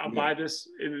 I'll buy this.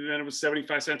 And then it was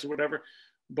 75 cents or whatever.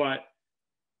 But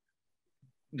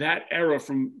that era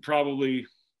from probably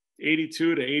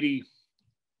 82 to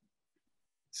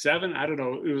 87, I don't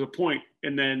know, it was a point.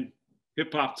 And then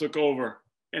hip hop took over.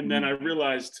 And then I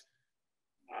realized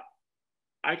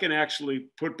I can actually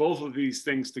put both of these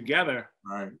things together.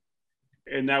 Right.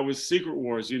 And that was Secret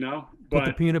Wars, you know? Put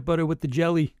the peanut butter with the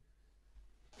jelly.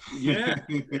 Yeah.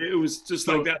 It was just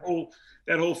like that whole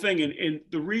thing. And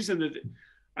the reason that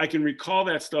I can recall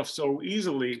that stuff so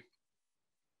easily,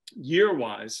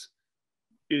 year-wise,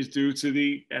 is due to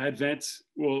the advent.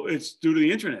 Well, it's due to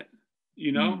the internet,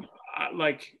 you know?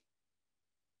 Like,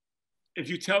 if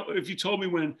you told me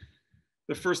when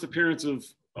the first appearance of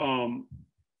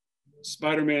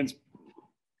Spider-Man's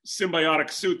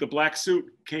symbiotic suit, the black suit,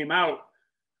 came out,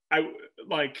 I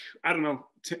don't know,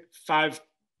 5-6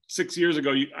 years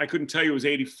ago, I couldn't tell you it was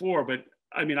 84, but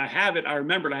I mean, I have it. I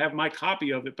remembered. I have my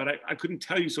copy of it, but I couldn't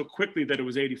tell you so quickly that it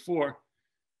was 84.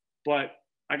 But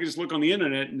I could just look on the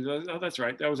internet and oh, that's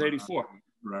right, that was 84.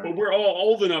 Right. But we're all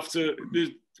old enough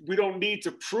we don't need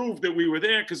to prove that we were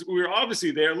there because we were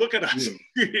obviously there. Look at us.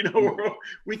 Yeah. You know,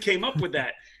 we came up with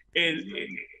that. And,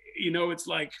 you know, it's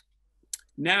like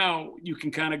now you can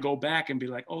kind of go back and be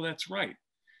like, oh, that's right.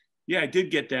 Yeah, I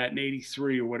did get that in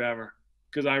 83 or whatever.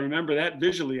 Because I remember that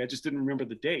visually. I just didn't remember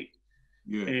the date.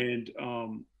 Yeah. And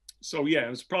so, yeah, it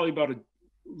was probably about a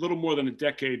little more than a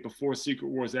decade before Secret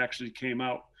Wars actually came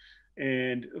out.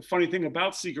 And the funny thing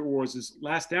about Secret Wars is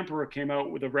Last Emperor came out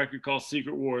with a record called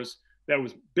Secret Wars that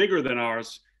was bigger than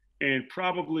ours and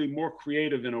probably more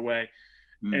creative in a way.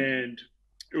 And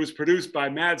it was produced by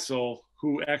Mad Soul,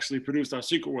 who actually produced our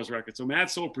Secret Wars record. So Mad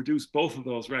Soul produced both of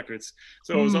those records.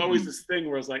 So it was always this thing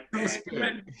where I was like,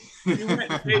 man, you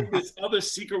went and made this other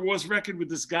Secret Wars record with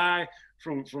this guy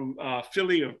from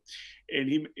Philly. And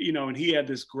he, you know, and he had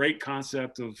this great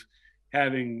concept of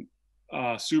having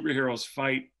superheroes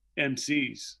fight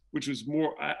MCs, which was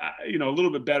more, you know, a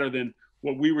little bit better than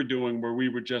what we were doing, where we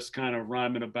were just kind of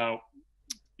rhyming about,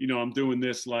 you know, I'm doing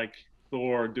this like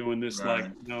Thor, doing this like,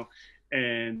 you know,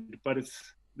 but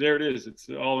there it is. It's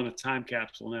all in a time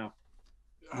capsule now.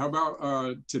 How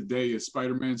about today? Is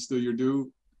Spider-Man still your dude?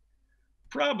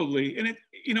 Probably. And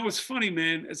you know, it's funny,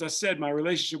 man. As I said, my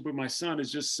relationship with my son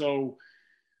is just so,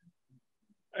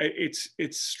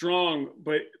 it's strong,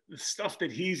 but the stuff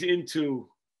that he's into,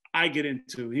 I get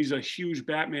into. He's a huge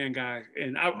Batman guy,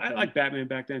 and I like Batman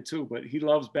back then too, but he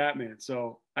loves Batman,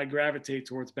 so I gravitate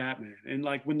towards Batman. And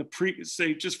like when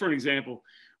say, just for an example,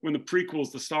 when the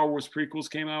prequels, the Star Wars prequels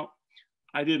came out,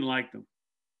 I didn't like them.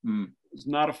 I was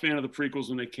not a fan of the prequels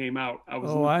when they came out. I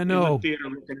was in the theater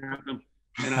looking at them.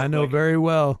 And I know very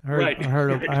well. Right. I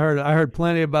heard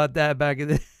plenty about that back in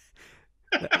the.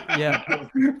 Yeah,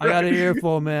 I got an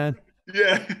earful, man.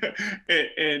 Yeah,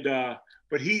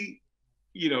 but he,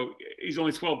 you know, he's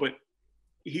only 12, but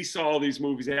he saw all these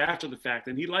movies after the fact,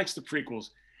 and he likes the prequels.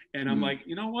 And I'm like,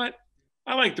 you know what?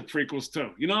 I like the prequels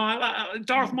too. You know,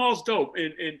 Darth Maul's dope,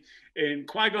 and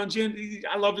Qui-Gon Jinn,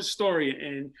 I love his story,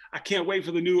 and I can't wait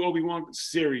for the new Obi-Wan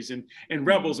series, and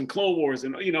Rebels and Clone Wars,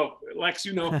 and you know, Lex,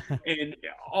 you know, and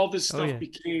all this stuff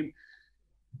became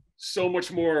so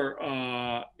much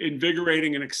more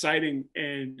invigorating and exciting,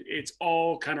 and it's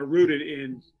all kind of rooted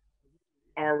in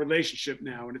our relationship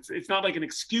now. And it's not like an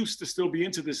excuse to still be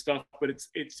into this stuff, but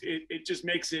it just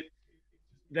makes it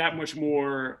that much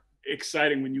more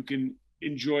exciting when you can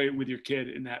enjoy it with your kid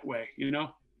in that way, you know?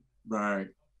 Right.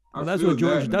 Well, that's what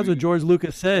George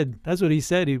Lucas said. That's what he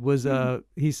said. He was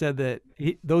he said that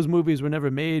those movies were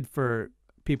never made for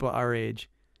people our age.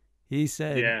 He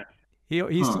said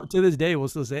he's to this day will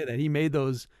still say that he made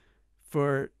those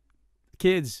for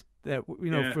kids that, you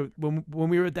know, for when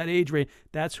we were at that age range,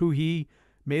 that's who he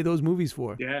made those movies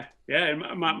for. Yeah.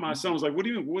 And my son was like, what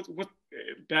do you mean? What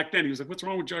back then he was like, what's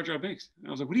wrong with Jar Jar Binks? And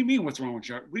I was like, what do you mean what's wrong with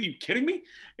Jar? What, are you kidding me?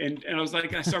 And I was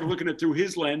like, I started looking at it through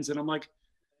his lens, and I'm like,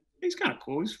 he's kind of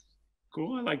cool. He's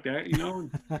cool. I like that, you know.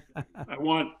 I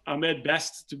want Ahmed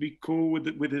Best to be cool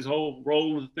with his whole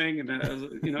role in the thing, and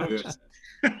you know, just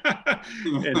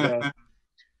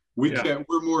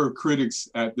we're more critics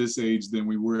at this age than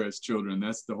we were as children.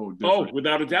 That's the whole difference. Oh,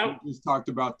 without a doubt. We just talked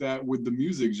about that with the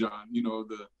music genre. You know,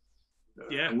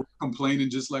 we're complaining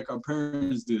just like our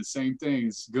parents did. Same thing.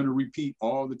 It's gonna repeat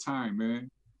all the time, man.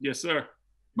 Yes, sir.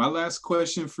 My last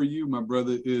question for you, my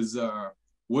brother, is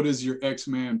what is your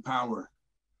X-Man power?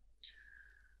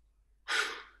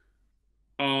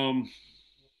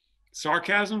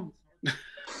 Sarcasm.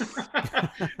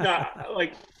 Nah,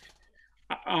 like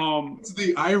it's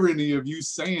the irony of you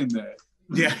saying that.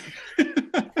 Yeah.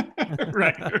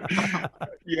 Right.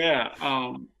 Yeah.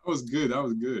 That was good.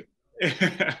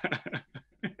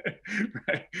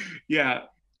 Right. Yeah.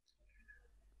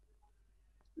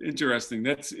 Interesting.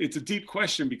 It's a deep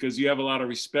question, because you have a lot of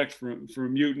respect for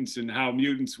mutants and how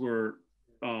mutants were,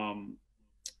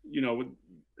 you know,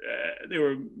 they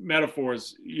were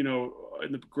metaphors, you know,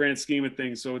 in the grand scheme of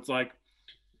things. So it's like,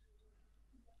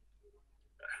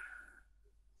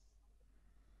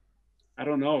 I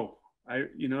don't know.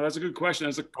 That's a good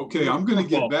question. Okay, I'm gonna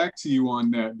get back to you on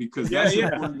that, because that's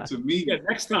important to me. Yeah,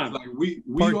 next time. Like we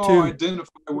all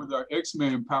identify with our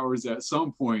X-Man powers at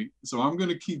some point. So I'm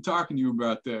gonna keep talking to you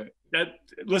about that.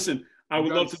 Listen, I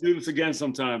would love to do this again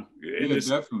sometime. Yeah,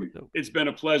 definitely. It's been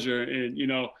a pleasure, and you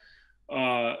know,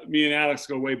 me and Alex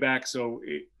go way back, so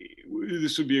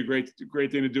this would be a great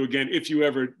thing to do again. If you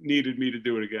ever needed me to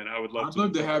do it again, I'd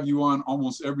love to have you on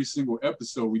almost every single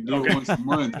episode. We do it once a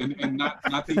month, and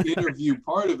not the interview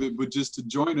part of it, but just to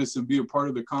join us and be a part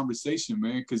of the conversation,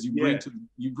 man. Because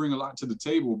you bring a lot to the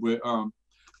table. But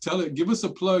give us a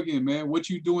plug in, man. What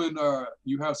you doing?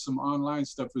 You have some online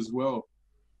stuff as well.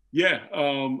 Yeah,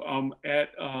 I'm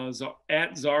at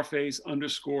Czarface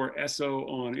 _SO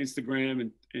on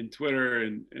Instagram and Twitter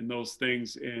and those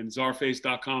things. And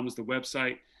Czarface.com is the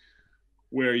website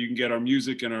where you can get our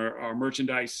music and our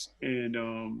merchandise.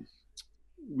 And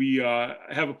we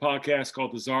have a podcast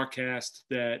called the Czarcast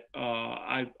that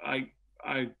I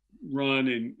run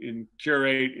and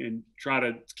curate and try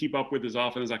to keep up with as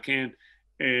often as I can.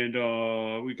 And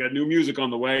we got new music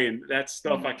on the way, and that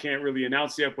stuff I can't really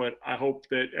announce yet, but I hope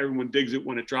that everyone digs it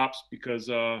when it drops, because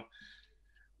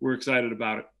we're excited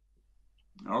about it.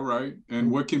 All right. And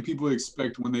what can people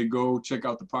expect when they go check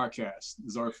out the podcast,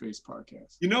 the Czarface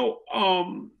podcast? You know,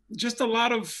 just a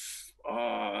lot of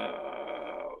a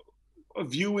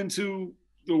view into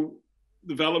the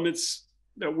developments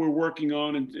that we're working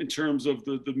on in terms of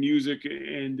the music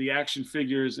and the action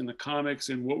figures and the comics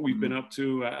and what we've been up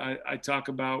to. I talk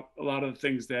about a lot of the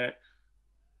things that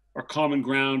are common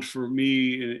ground for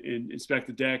me in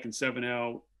Inspectah Deck and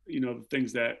 7L, you know, the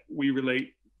things that we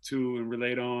relate to and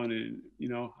relate on. And, you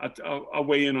know, I'll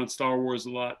weigh in on Star Wars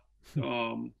a lot,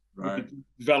 right. With the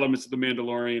developments of The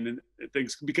Mandalorian and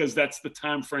things, because that's the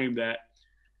time frame that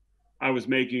I was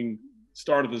making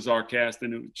start of the Czarcast,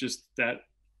 and it was just that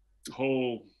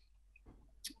whole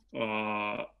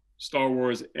Star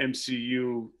Wars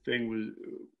MCU thing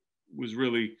was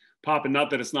really popping.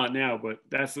 Not that it's not now, but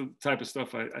that's the type of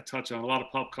stuff I touch on, a lot of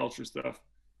pop culture stuff.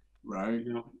 Right.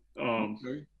 You know.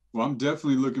 Okay. Well, I'm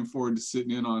definitely looking forward to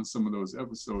sitting in on some of those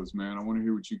episodes, man. I want to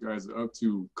hear what you guys are up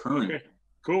to current. Okay.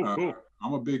 Cool.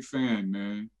 I'm a big fan,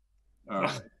 man.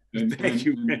 Thank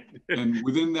you, man. And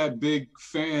within that big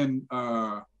fan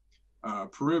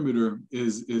perimeter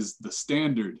is the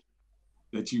standard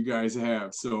that you guys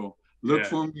have. So look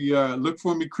for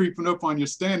me creeping up on your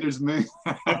standards, man.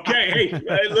 Okay, hey,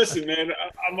 listen, man,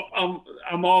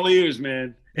 I'm all ears,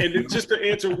 man. And just to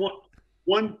answer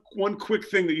one quick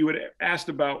thing that you had asked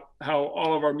about how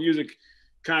all of our music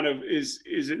kind of is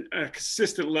a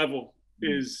consistent level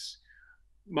is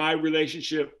my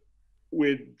relationship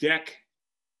with Deck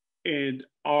and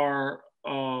our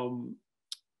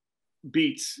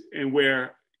beats, and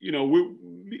where, you know,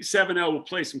 7L will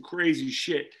play some crazy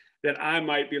shit that I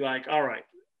might be like, all right,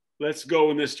 let's go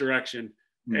in this direction.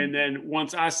 And then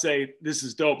once I say, this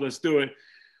is dope, let's do it,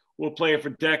 we'll play it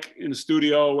for Deck in the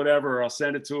studio or whatever, or I'll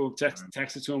send it to him,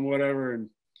 text it to him, whatever, and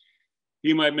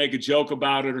he might make a joke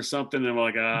about it or something, and I'm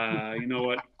like, you know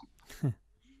what?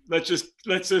 Let's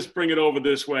just bring it over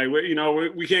this way.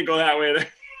 We can't go that way,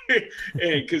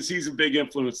 because he's a big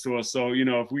influence to us. So, you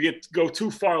know, if we go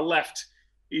too far left,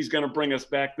 he's going to bring us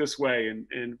back this way,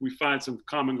 and we find some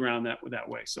common ground that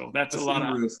way. So that's a lot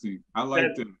interesting. I like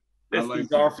that. That's the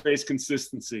Czarface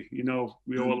consistency. You know,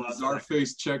 we owe a lot.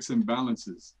 Czarface checks and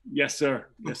balances. Yes, sir.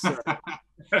 Yes, sir.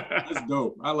 That's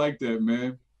dope. I like that,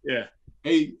 man. Yeah.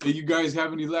 Hey, you guys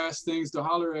have any last things to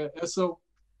holler at Eso?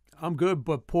 I'm good,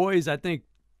 but Poise, I think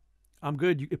I'm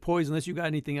good. Poise, unless you got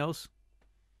anything else.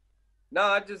 No,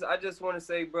 I just want to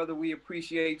say, brother, we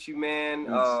appreciate you, man.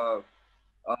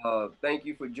 Thank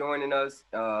you for joining us.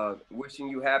 Wishing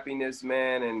you happiness,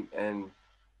 man, and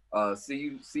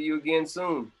see you again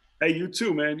soon. Hey, you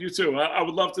too, man. You too. I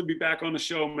would love to be back on the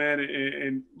show, man,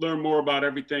 and learn more about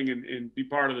everything and be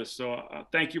part of this. So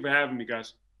thank you for having me,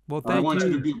 guys. Well, I want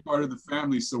you to be a part of the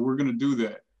family, so we're going to do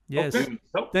that. Yes. Okay.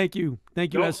 Thank you.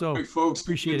 Thank you, Eso. Right, folks,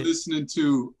 appreciate it. Listening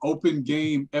to Open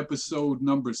Game episode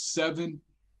number 7.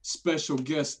 Special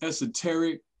guest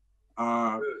Esoteric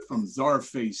from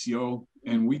Czarface, yo.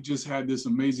 And we just had this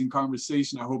amazing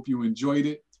conversation. I hope you enjoyed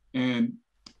it. And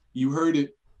you heard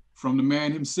it from the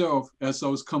man himself.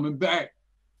 Eso's coming back.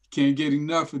 Can't get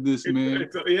enough of this, man.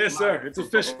 Yes, sir. It's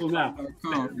official now.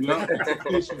 Yeah, it's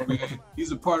official, man.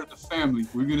 He's a part of the family.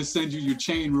 We're gonna send you your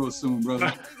chain real soon,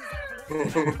 brother.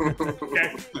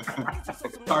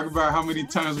 Talk about how many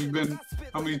times we've been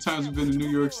to New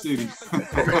York City.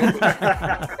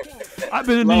 I've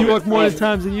been in New York more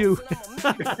times than you.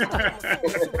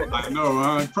 I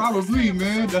know, probably,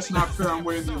 man. That's not fair. I'm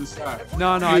way on the other side.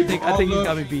 No, I think you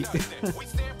got me beat.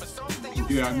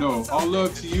 Yeah, I know. All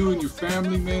love to you and your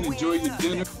family, man. Enjoy your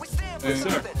dinner. Yes,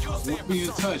 sir. We'll be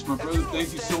in touch, my brother.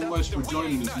 Thank you so much for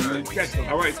joining us, man.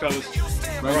 All right, fellas.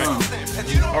 Right on.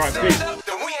 All right, peace.